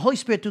God the Holy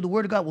Spirit through the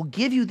Word of God will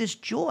give you this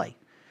joy.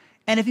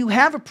 And if you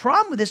have a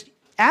problem with this,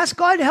 ask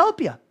God to help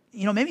you.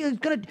 You know, maybe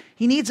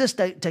He needs us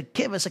to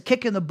give us a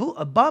kick in the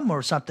bum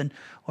or something,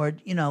 or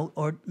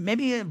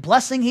maybe a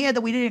blessing here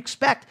that we didn't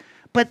expect.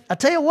 But I'll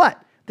tell you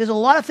what, there's a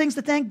lot of things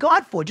to thank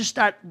God for. Just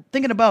start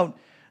thinking about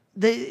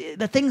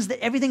the things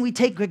that everything we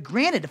take for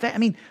granted. I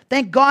mean,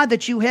 thank God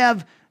that you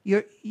have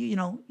you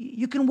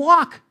can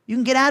walk, you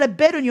can get out of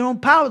bed on your own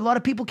power. A lot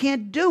of people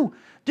can't do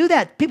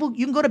that. People,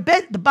 you can go to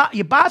bed,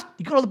 you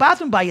go to the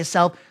bathroom by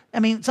yourself.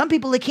 I mean, some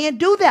people, they can't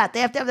do that. They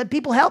have to have the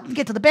people help them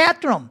get to the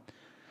bathroom.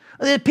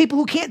 There are people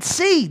who can't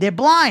see. They're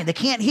blind. They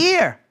can't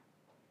hear.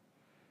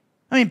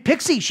 I mean,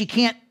 Pixie, she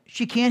can't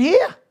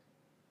hear.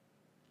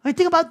 I mean,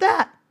 think about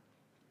that.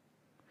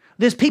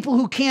 There's people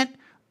who can't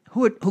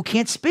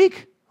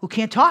speak, who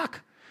can't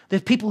talk.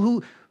 There's people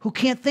who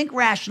can't think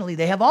rationally.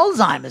 They have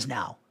Alzheimer's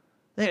now.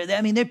 There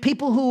are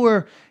people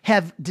who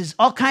have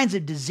all kinds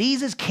of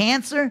diseases,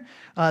 cancer.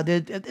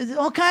 There's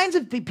all kinds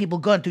of people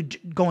going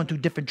through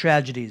different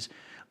tragedies.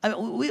 I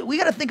mean, we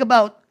got to think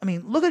about. I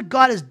mean, look what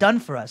God has done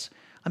for us.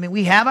 I mean,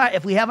 we have our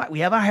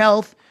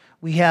health,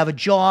 we have a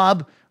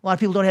job. A lot of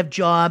people don't have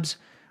jobs.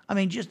 I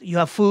mean, you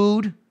have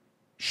food,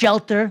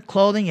 shelter,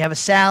 clothing. You have a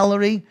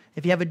salary.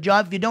 If you have a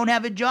job, if you don't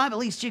have a job, at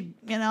least you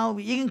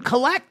can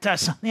collect or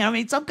something. I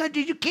mean, some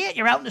countries you can't.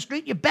 You're out in the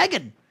street, you're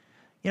begging.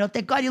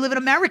 Thank God you live in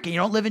America. You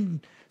don't live in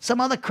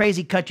some other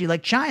crazy country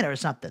like China or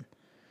something.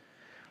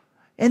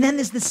 And then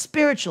there's the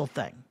spiritual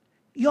thing.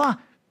 You're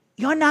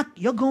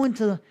going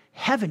to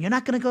heaven. You're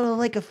not going to go to the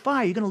lake of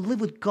fire. You're going to live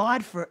with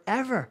God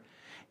forever.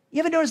 You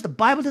ever notice the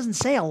Bible doesn't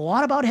say a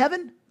lot about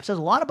heaven? It says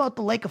a lot about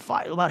the lake of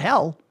fire, about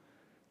hell,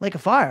 lake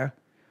of fire.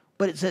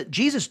 But it said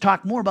Jesus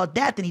talked more about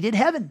that than he did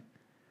heaven.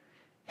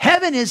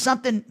 Heaven is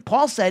something,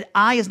 Paul said,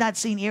 eye has not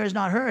seen, ear has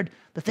not heard,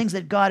 the things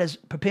that God has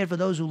prepared for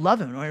those who love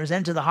him, or has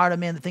entered the heart of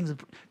man, the things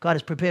that God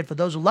has prepared for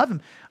those who love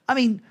him. I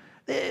mean,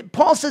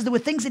 Paul says there were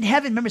things in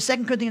heaven. Remember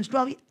 2 Corinthians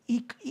 12,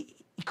 he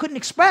couldn't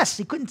express.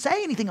 He couldn't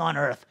say anything on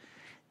earth.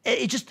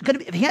 Heaven's going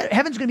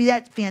to be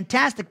that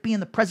fantastic, be in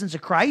the presence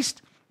of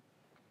Christ.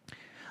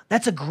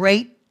 That's a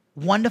great,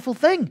 wonderful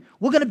thing.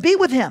 We're going to be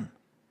with him.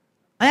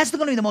 And that's going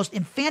to be the most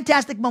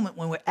fantastic moment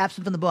when we're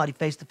absent from the body,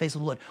 face to face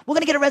with the Lord. We're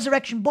going to get a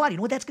resurrection body. You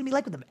know what that's going to be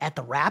like with him? At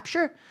the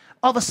rapture,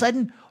 all of a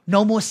sudden,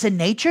 no more sin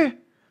nature.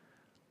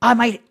 I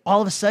might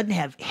all of a sudden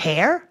have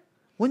hair.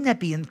 Wouldn't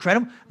that be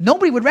incredible?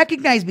 Nobody would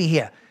recognize me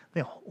here.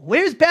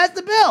 Where's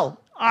Pastor Bill?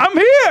 I'm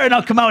here. And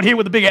I'll come out here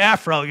with a big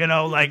afro,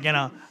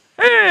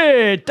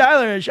 hey,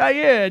 Tyler,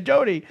 Cheyenne,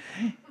 Jody.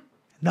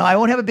 No, I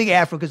won't have a big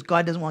afro because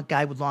God doesn't want a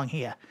guy with long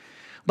hair.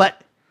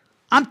 But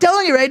I'm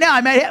telling you right now,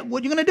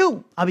 what are you going to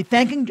do? I'll be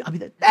thank you,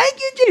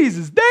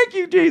 Jesus. Thank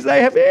you, Jesus. I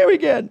have hair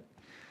again.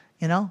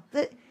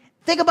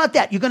 Think about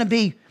that. I'm going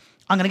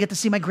to get to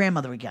see my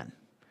grandmother again.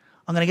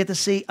 I'm going to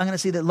see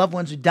the loved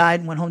ones who died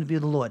and went home to be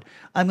with the Lord.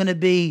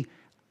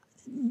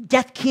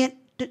 Death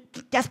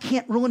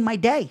can't ruin my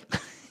day.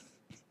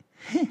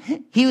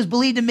 He who's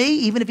believed in me,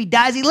 even if he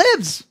dies, he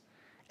lives.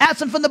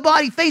 Absent from the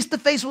body, face to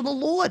face with the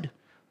Lord.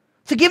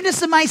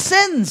 Forgiveness of my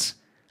sins.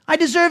 I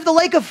deserve the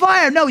lake of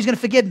fire. No, he's going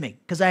to forgive me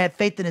because I have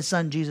faith in his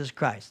son, Jesus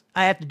Christ.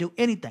 I have to do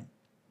anything.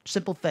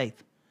 Simple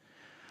faith.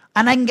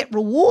 And I can get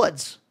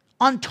rewards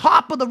on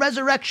top of the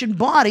resurrection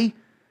body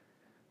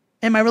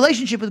and my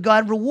relationship with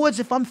God, rewards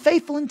if I'm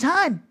faithful in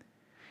time.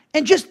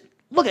 And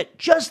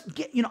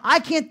I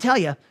can't tell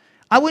you,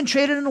 I wouldn't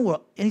trade it in the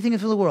world, anything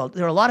for the world.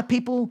 There are a lot of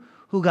people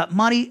who got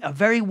money, are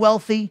very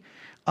wealthy.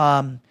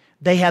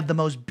 They have the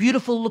most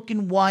beautiful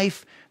looking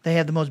wife. They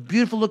have the most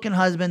beautiful looking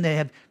husband. They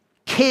have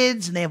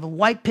kids, and they have a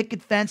white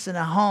picket fence and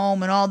a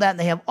home and all that, and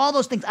they have all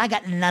those things. I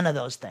got none of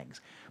those things.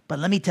 But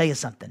let me tell you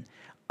something.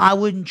 I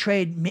wouldn't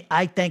trade.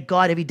 I thank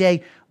God every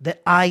day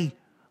that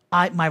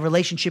my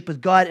relationship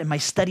with God and my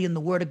study in the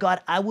Word of God,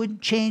 I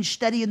wouldn't change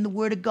studying the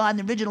Word of God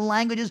in the original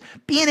languages.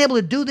 Being able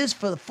to do this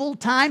for the full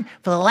time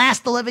for the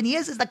last 11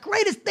 years is the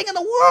greatest thing in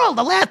the world.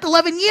 The last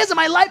 11 years of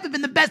my life have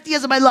been the best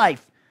years of my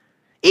life.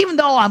 Even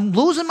though I'm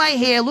losing my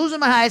hair,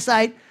 losing my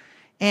eyesight,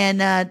 and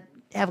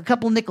have a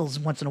couple nickels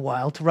once in a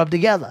while to rub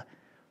together.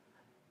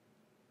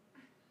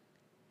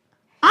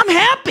 I'm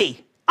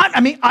happy.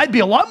 I'd be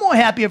a lot more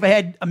happy if I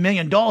had $1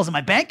 million in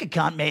my bank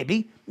account,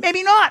 maybe.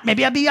 Maybe not.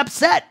 Maybe I'd be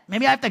upset.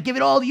 Maybe I have to give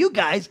it all to you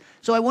guys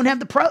so I won't have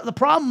the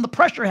problem, the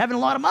pressure of having a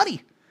lot of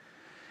money.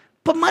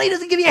 But money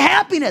doesn't give you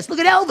happiness. Look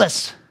at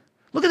Elvis.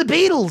 Look at the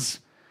Beatles.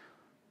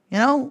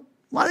 A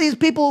lot of these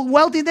people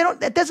wealthy,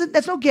 look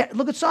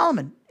at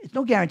Solomon. It's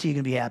no guarantee you're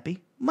going to be happy.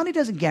 Money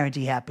doesn't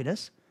guarantee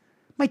happiness.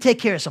 It might take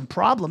care of some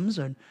problems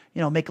and,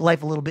 make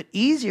life a little bit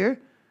easier,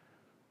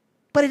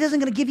 but it isn't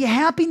going to give you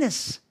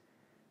happiness.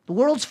 The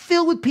world's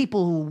filled with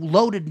people who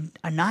loaded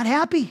are not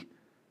happy.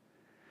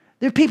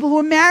 There are people who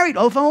are married.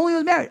 Oh, if I only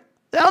was married.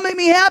 That'll make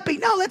me happy.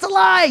 No, that's a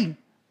lie.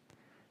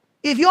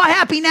 If you're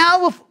happy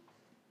now,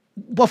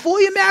 before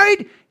you're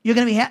married, you're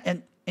going to be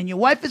happy. And your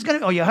wife is going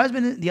to, or your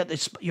husband,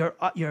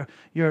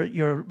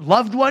 your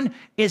loved one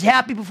is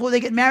happy before they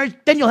get married,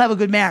 then you'll have a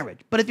good marriage.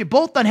 But if you're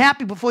both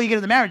unhappy before you get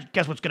into the marriage,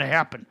 guess what's going to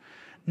happen?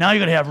 Now you're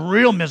going to have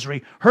real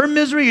misery. Her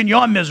misery and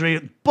your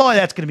misery. Boy,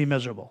 that's going to be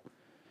miserable.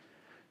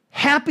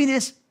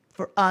 Happiness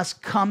for us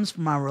comes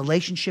from our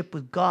relationship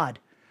with God.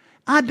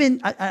 I've been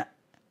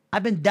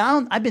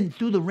down, I've been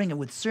through the ringer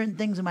with certain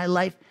things in my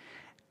life.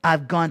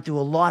 I've gone through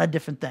a lot of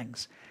different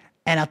things.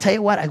 And I'll tell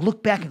you what, I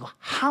look back and go,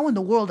 how in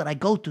the world did I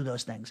go through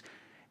those things?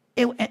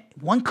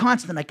 One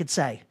constant I could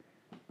say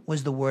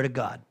was the Word of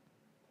God.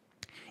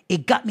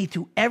 It got me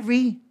through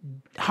every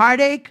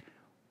heartache,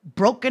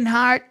 broken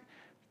heart,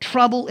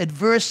 trouble,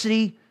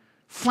 adversity,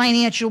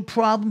 financial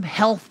problem,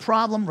 health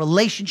problem,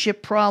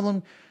 relationship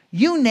problem,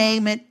 you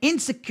name it,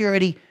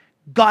 insecurity.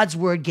 God's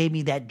Word gave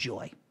me that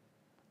joy.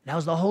 That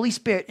was the Holy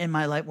Spirit in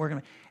my life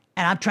working.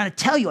 And I'm trying to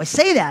tell you, I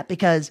say that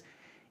because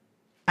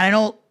I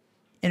know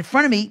in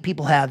front of me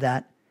people have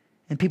that,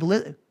 and people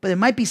live, but there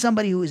might be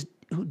somebody who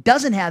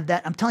doesn't have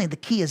that. I'm telling you, the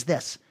key is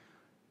this: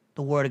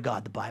 the Word of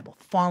God, the Bible.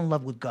 Fall in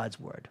love with God's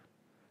Word.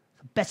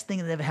 The best thing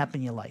that ever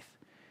happened in your life.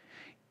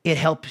 It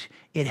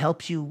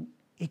helps you.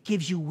 It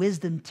gives you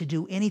wisdom to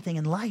do anything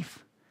in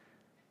life.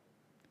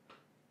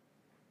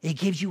 It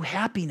gives you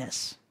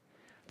happiness.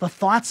 The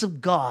thoughts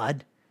of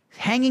God,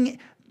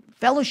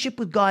 fellowship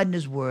with God and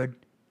His Word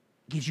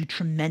gives you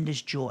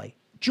tremendous joy.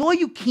 Joy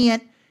you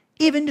can't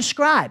even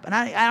describe. And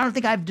I don't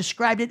think I've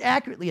described it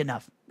accurately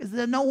enough, because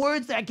there are no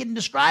words that I can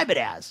describe it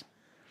as.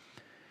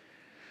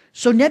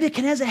 So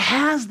Nebuchadnezzar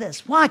has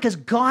this. Why? Because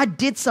God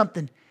did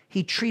something.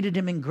 He treated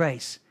him in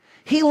grace.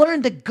 He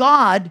learned that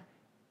God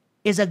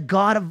is a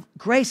God of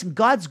grace, and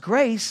God's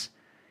grace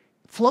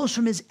flows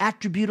from His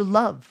attribute of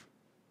love.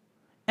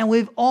 And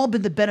we've all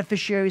been the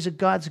beneficiaries of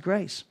God's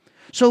grace.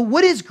 So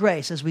what is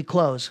grace as we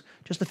close?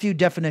 Just a few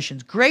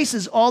definitions. Grace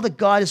is all that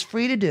God is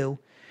free to do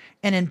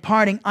in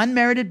imparting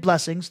unmerited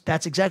blessings.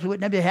 That's exactly what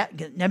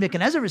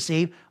Nebuchadnezzar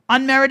received,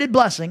 unmerited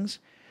blessings.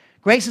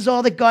 Grace is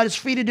all that God is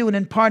free to do in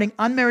imparting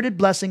unmerited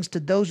blessings to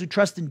those who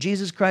trust in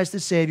Jesus Christ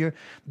as Savior,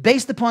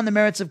 based upon the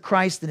merits of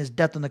Christ and His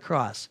death on the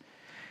cross.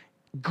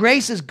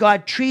 Grace is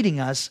God treating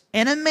us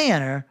in a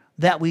manner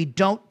that we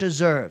don't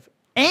deserve,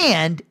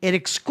 and it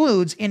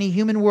excludes any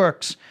human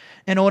works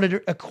in order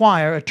to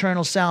acquire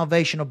eternal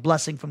salvation or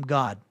blessing from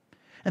God.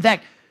 In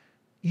fact,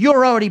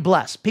 you're already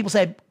blessed. People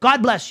say,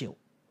 God bless you.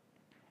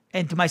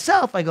 And to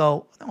myself, I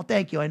go, oh,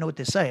 thank you. I know what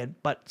they're saying,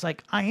 but it's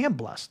like, I am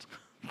blessed.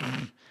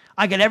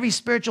 I get every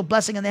spiritual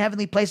blessing in the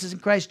heavenly places in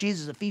Christ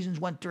Jesus, Ephesians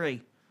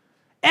 1:3.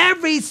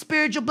 Every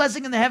spiritual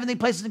blessing in the heavenly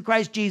places in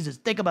Christ Jesus.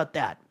 Think about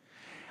that.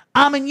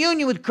 I'm in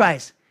union with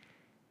Christ.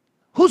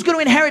 Who's going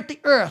to inherit the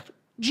earth?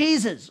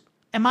 Jesus.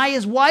 Am I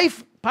His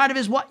wife? Part of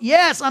His wife?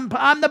 Yes, I'm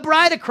the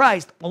bride of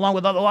Christ, along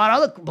with a lot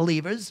of other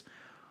believers.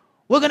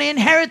 We're going to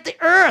inherit the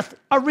earth,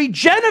 a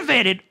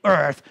regenerated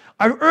earth,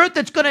 an earth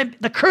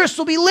the curse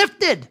will be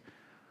lifted.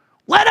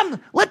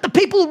 Let the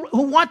people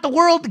who want the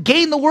world to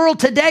gain the world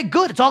today,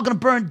 good. It's all going to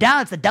burn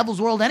down. It's the devil's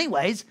world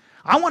anyways.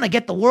 I want to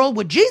get the world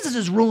where Jesus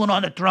is ruling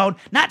on the throne,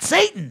 not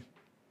Satan.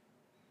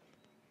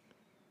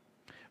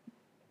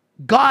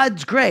 God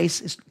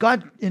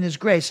in His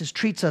grace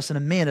treats us in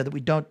a manner that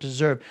we don't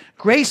deserve.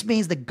 Grace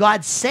means that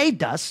God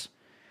saved us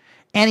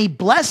and He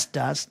blessed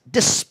us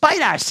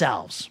despite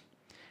ourselves.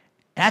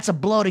 That's a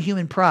blow to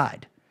human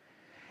pride.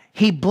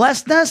 He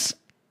blessed us,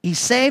 He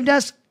saved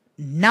us,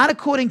 not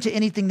according to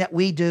anything that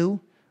we do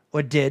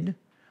or did,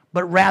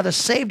 but rather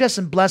saved us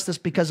and blessed us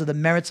because of the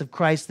merits of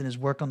Christ and His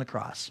work on the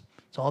cross.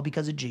 It's all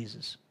because of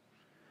Jesus.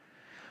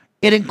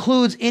 Grace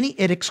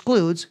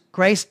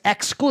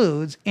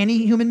excludes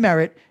any human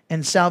merit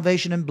and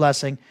salvation and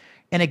blessing,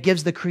 and it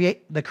gives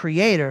the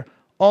Creator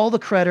all the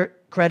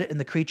credit and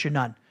the creature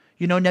none.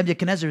 You know,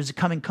 Nebuchadnezzar has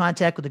come in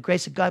contact with the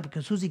grace of God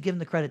because who's he giving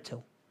the credit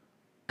to?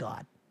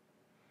 God.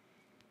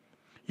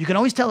 You can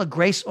always tell a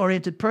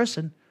grace-oriented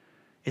person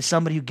is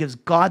somebody who gives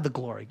God the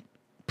glory,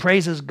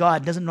 praises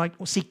God,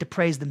 doesn't seek to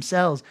praise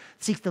themselves,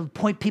 seeks to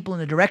point people in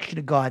the direction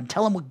of God and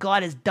tell them what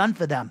God has done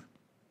for them.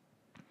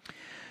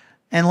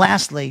 And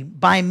lastly,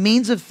 by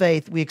means of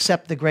faith, we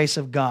accept the grace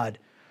of God,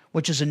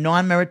 which is a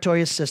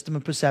non-meritorious system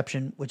of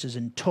perception, which is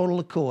in total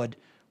accord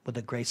with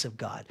the grace of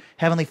God.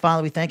 Heavenly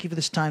Father, we thank You for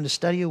this time to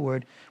study Your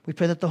word. We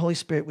pray that the Holy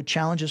Spirit would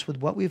challenge us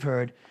with what we've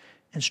heard,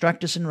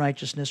 instruct us in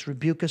righteousness,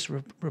 rebuke us,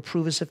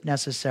 reprove us if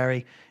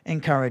necessary,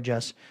 encourage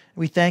us.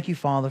 We thank You,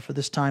 Father, for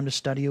this time to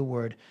study Your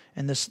word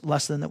and this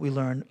lesson that we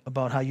learned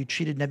about how You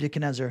treated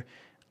Nebuchadnezzar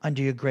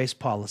under Your grace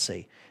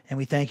policy. And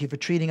we thank You for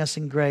treating us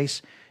in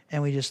grace.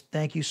 And we just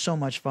thank You so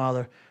much,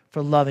 Father,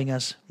 for loving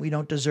us. We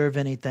don't deserve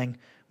anything.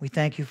 We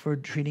thank You for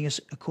treating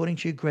us according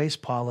to Your grace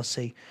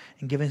policy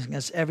and giving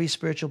us every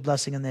spiritual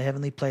blessing in the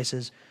heavenly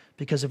places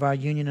because of our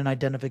union and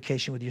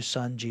identification with Your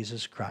Son,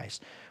 Jesus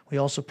Christ. We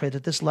also pray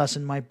that this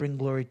lesson might bring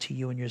glory to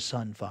You and Your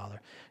Son,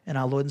 Father. In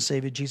our Lord and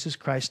Savior, Jesus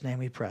Christ's name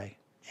we pray.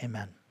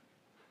 Amen.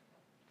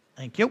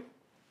 Thank you.